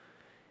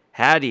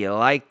 How do you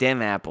like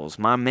them apples?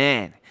 My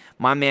man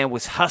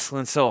was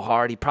hustling so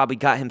hard, he probably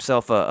got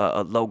himself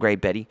a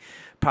low-grade Betty,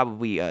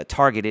 probably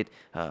targeted,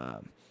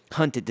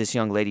 hunted this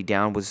young lady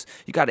down.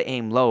 You got to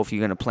aim low if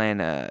you're gonna plan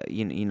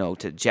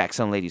to jack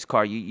some lady's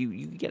car.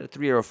 You get a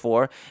 3 or a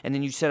 4, and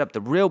then you set up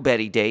the real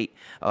Betty date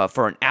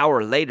for an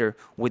hour later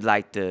with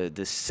like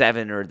the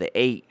 7 or the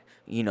 8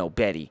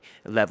 Betty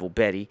level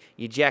Betty.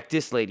 You jack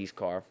this lady's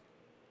car.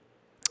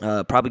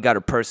 Probably got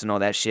her purse and all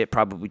that shit.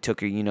 Probably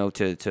took her,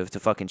 to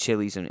fucking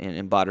Chili's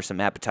and bought her some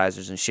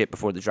appetizers and shit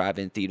before the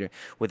drive-in theater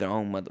with her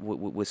own mother,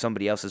 with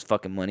somebody else's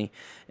fucking money,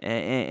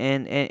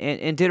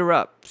 and did her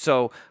up.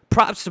 So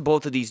props to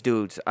both of these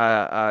dudes.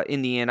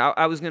 In the end,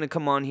 I was gonna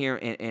come on here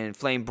and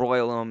flame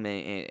broil them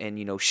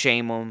and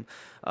shame them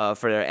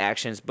for their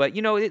actions, but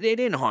they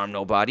didn't harm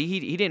nobody.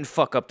 He didn't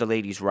fuck up the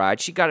lady's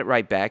ride. She got it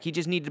right back. He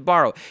just needed to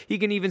borrow. He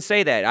can even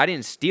say that I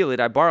didn't steal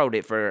it. I borrowed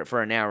it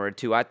for an hour or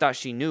two. I thought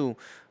she knew.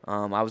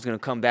 I was going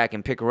to come back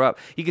and pick her up.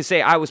 He could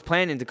say I was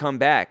planning to come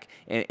back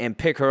and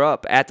pick her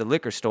up at the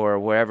liquor store or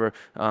wherever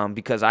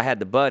because I had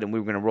the bud and we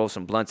were going to roll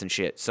some blunts and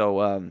shit.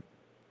 So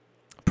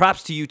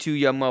props to you two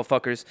young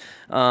motherfuckers.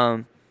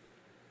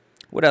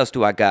 What else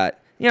do I got?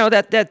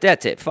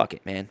 That's it. Fuck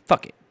it, man.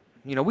 Fuck it.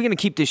 We're going to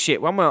keep this shit.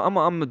 I'm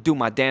gonna do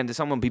my damnedest.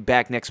 I'm going to be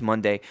back next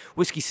Monday.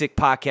 Whiskey Sick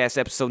Podcast,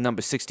 episode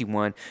number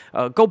 61.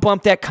 Go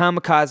bump that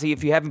Kamikaze.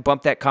 If you haven't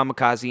bumped that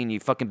Kamikaze and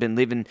you fucking been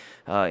living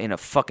in a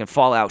fucking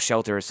fallout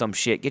shelter or some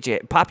shit,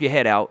 pop your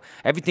head out.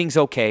 Everything's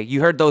okay.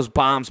 You heard those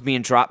bombs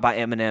being dropped by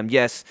Eminem.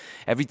 Yes,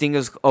 everything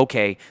is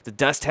okay. The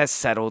dust has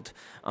settled.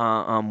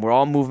 We're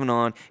all moving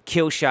on.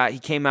 Killshot, he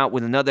came out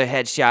with another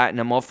headshot and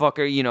a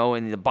motherfucker,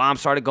 and the bomb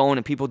started going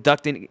and people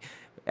ducked in.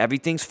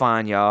 Everything's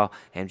fine, y'all.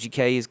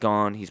 MGK is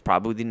gone. He's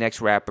probably the next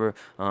rapper.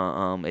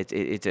 It's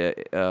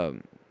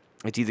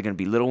either gonna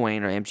be Lil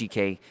Wayne or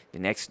MGK. The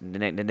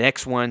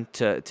next one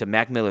to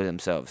Mac Miller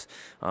themselves.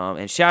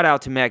 And shout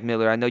out to Mac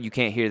Miller. I know you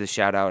can't hear the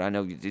shout out. I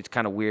know it's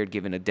kind of weird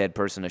giving a dead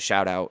person a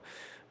shout out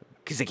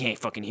because they can't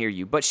fucking hear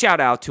you. But shout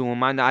out to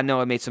him. I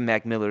know I made some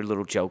Mac Miller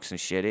little jokes and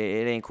shit.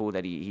 It ain't cool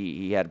that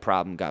he had a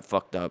problem, got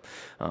fucked up.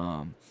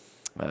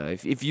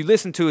 If you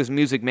listen to his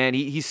music, man,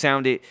 he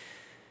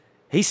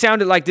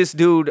sounded like this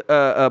dude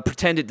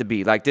pretended to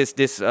be, like this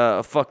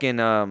fucking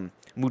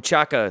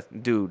Muchaka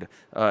dude,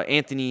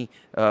 Anthony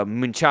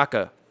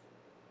Munchaka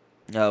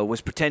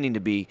was pretending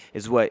to be,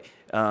 is what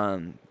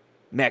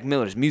Mac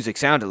Miller's music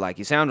sounded like.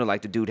 He sounded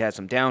like the dude had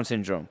some Down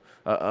syndrome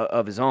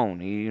of his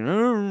own.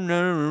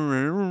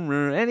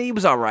 And he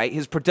was all right.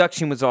 His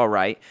production was all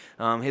right.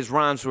 His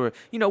rhymes were,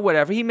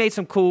 whatever. He made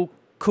some cool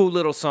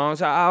little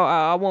songs.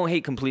 I won't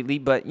hate completely,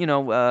 but, you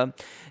got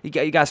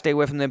to stay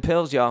away from them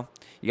pills, y'all.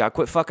 You gotta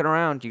quit fucking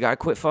around. You gotta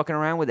quit fucking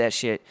around with that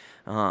shit.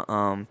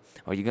 Or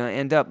you're gonna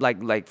end up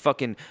like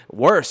fucking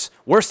worse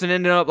than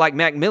ending up like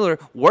Mac Miller.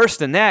 Worse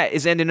than that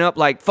is ending up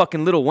like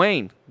fucking Lil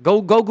Wayne.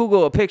 Go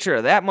Google a picture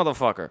of that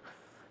motherfucker.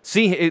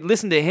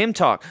 Listen to him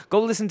talk.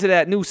 Go listen to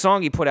that new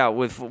song he put out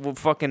with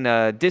fucking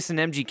dissing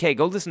MGK.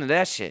 Go listen to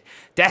that shit.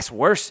 That's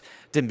worse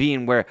than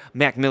being where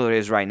Mac Miller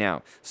is right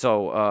now.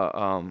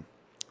 So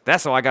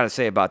that's all I gotta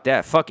say about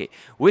that. Fuck it.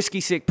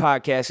 Whiskey Sick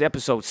Podcast,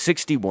 episode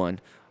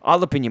 61.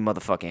 All up in your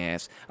motherfucking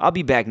ass. I'll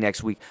be back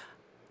next week.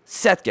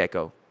 Seth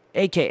Gecko,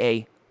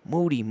 a.k.a.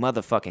 Moody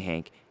motherfucking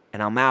Hank.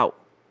 And I'm out,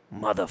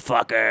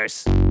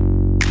 motherfuckers.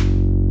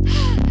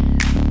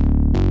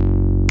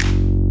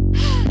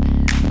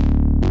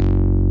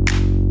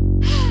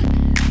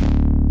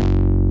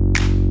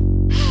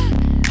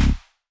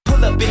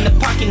 In the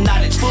parking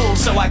lot, it's full,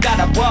 so I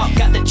gotta walk.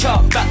 Got the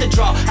chalk, about to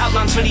draw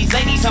outlines for these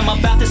ladies I'm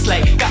about to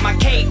slay. Got my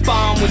cake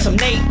bomb with some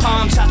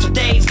napalm shots. Your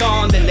days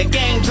gone, then the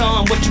game's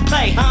on. What you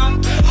play, huh?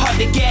 Hard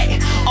to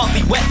get,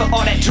 awfully wet for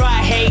all that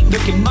dry hate.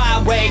 Looking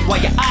my way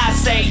while your eyes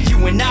say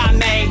you and I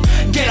may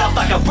get off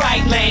like a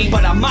right lane,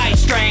 but I might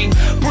strain.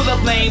 Pull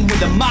up lane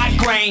with a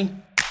migraine.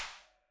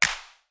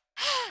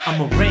 I'm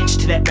a wrench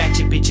to that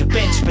ratchet bitch, a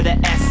bench for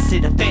that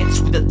acid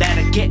offense with a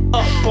ladder, get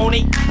up on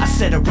it. I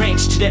said a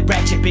wrench to that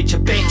ratchet bitch, a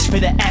bench for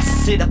that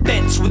acid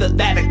offense with a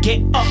ladder,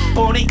 get up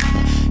on it.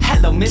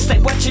 Hello miss,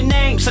 like what's your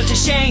name? Such a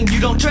shame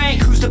you don't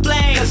drink, who's to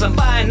blame? Cause I'm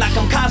fine like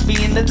I'm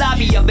Cosby in the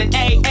lobby of an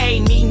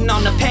AA meeting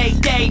on a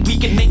payday. We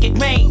can make it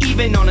rain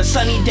even on a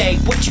sunny day.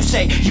 What you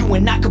say? You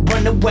and I could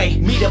run away.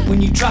 Meet up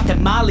when you drop that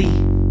Molly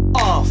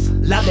off.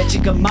 Loud that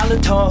chick a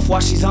Molotov while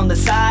she's on the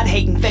side,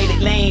 hating faded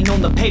lane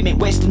on the pavement,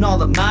 wasting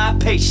all of my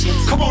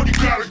patience. Come on, you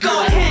gotta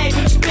go ahead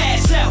with your bad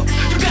self.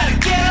 You gotta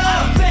get up.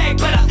 I'll beg,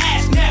 but I'll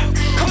ask now.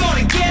 Come on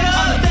and get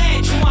up. On the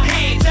bench with my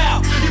hands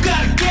out. You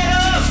gotta get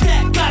up.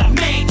 Step, gotta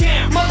make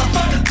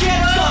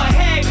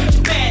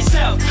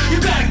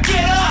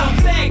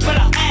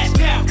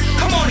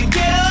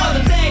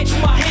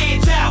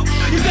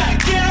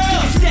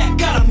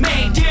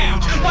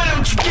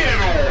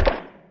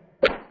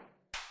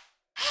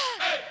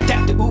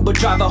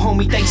driver,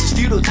 homie, thanks, it's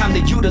futile. Time to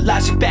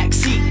utilize your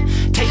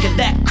backseat. Take a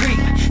lap, creep.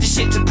 This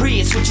shit's a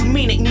Prius, what you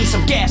mean it needs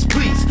some gas,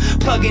 please?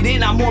 Plug it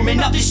in, I'm warming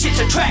up, this shit's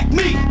attract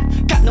me.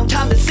 Got no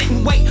time to sit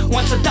and wait.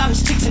 Once a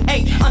diamond's 6 and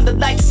 8, under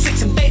lights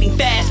 6 and fading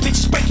fast.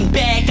 Bitches breaking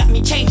bad, got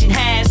me changing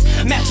hands.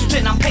 Matches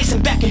and I'm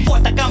pacing back and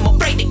forth like I'm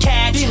afraid to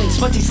catch feelings,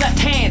 but these left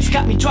hands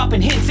got me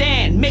dropping hints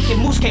and making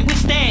moves can't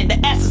withstand.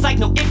 The ass is like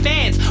no ifs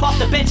ands. Off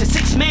the bench a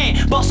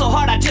 6-man, ball so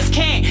hard I just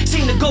can't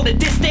seem to go the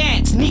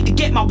distance. Need to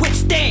get my wits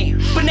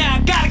stand, but now I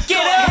gotta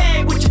get up.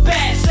 Hey, with your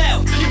bad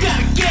self, you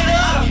gotta get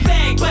up. I don't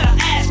beg, but I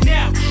ask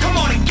now. Come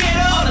on and get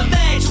up. On the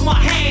legs with my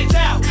hands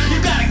out, you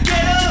gotta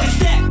get up. This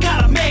step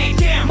gotta make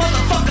damn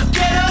motherfucker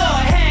get up.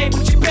 Go ahead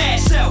with your bad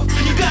self,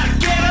 you gotta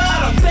get up.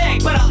 I don't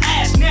beg, but I'll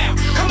ask now.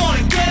 Come on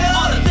and get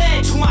up. On the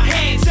ledge with my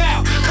hands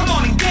out, come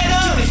on and get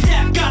up. This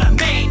step gotta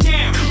make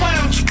damn. Why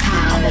don't you?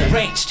 I'm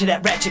arranged to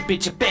that ratchet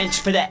bitch a bench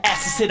for that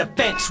ass to sit a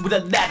bench with a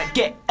ladder.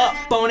 Get up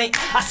on it.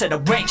 I said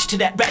arranged to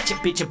that ratchet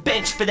bitch a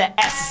bench for that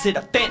ass to sit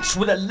a bench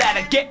with a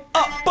ladder. Get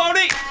up on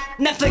it.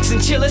 Netflix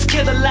and chill, let's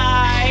kill the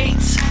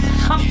lights.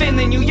 I'm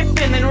feeling you, you're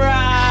feeling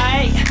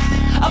right.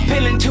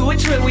 Appealing to a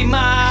thrill we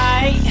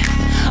might.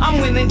 I'm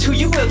willing to,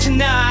 you will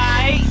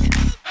tonight.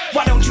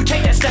 Why don't you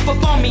take that step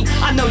up on me?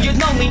 I know you're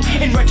lonely.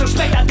 In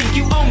retrospect, I think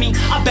you owe me.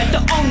 I bet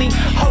the only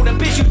hold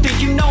up is you think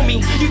you know me.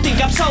 You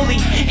think I'm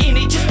solely in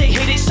it just to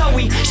hit it, so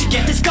we should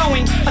get this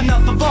going.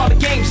 Enough of all the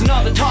games and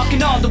all the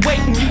talking, all the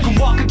waiting. You can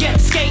walk or get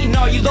the skating.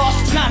 Are you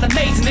lost? It's not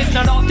amazing. It's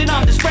not often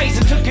I'm this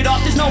brazen. Took it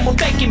off, there's no more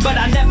faking. But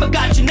I never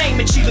got your name.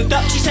 And she looked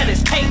up, she said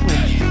it's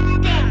Caitlin.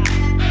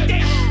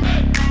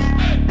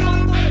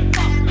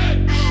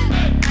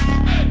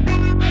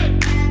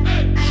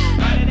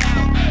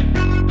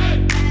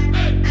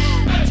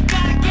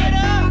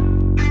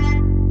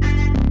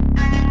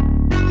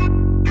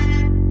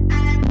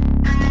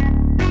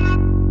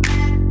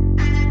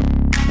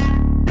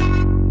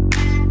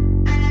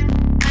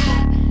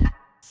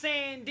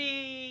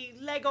 Sandy,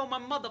 Lego my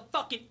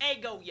motherfucking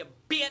ego, you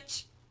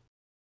bitch.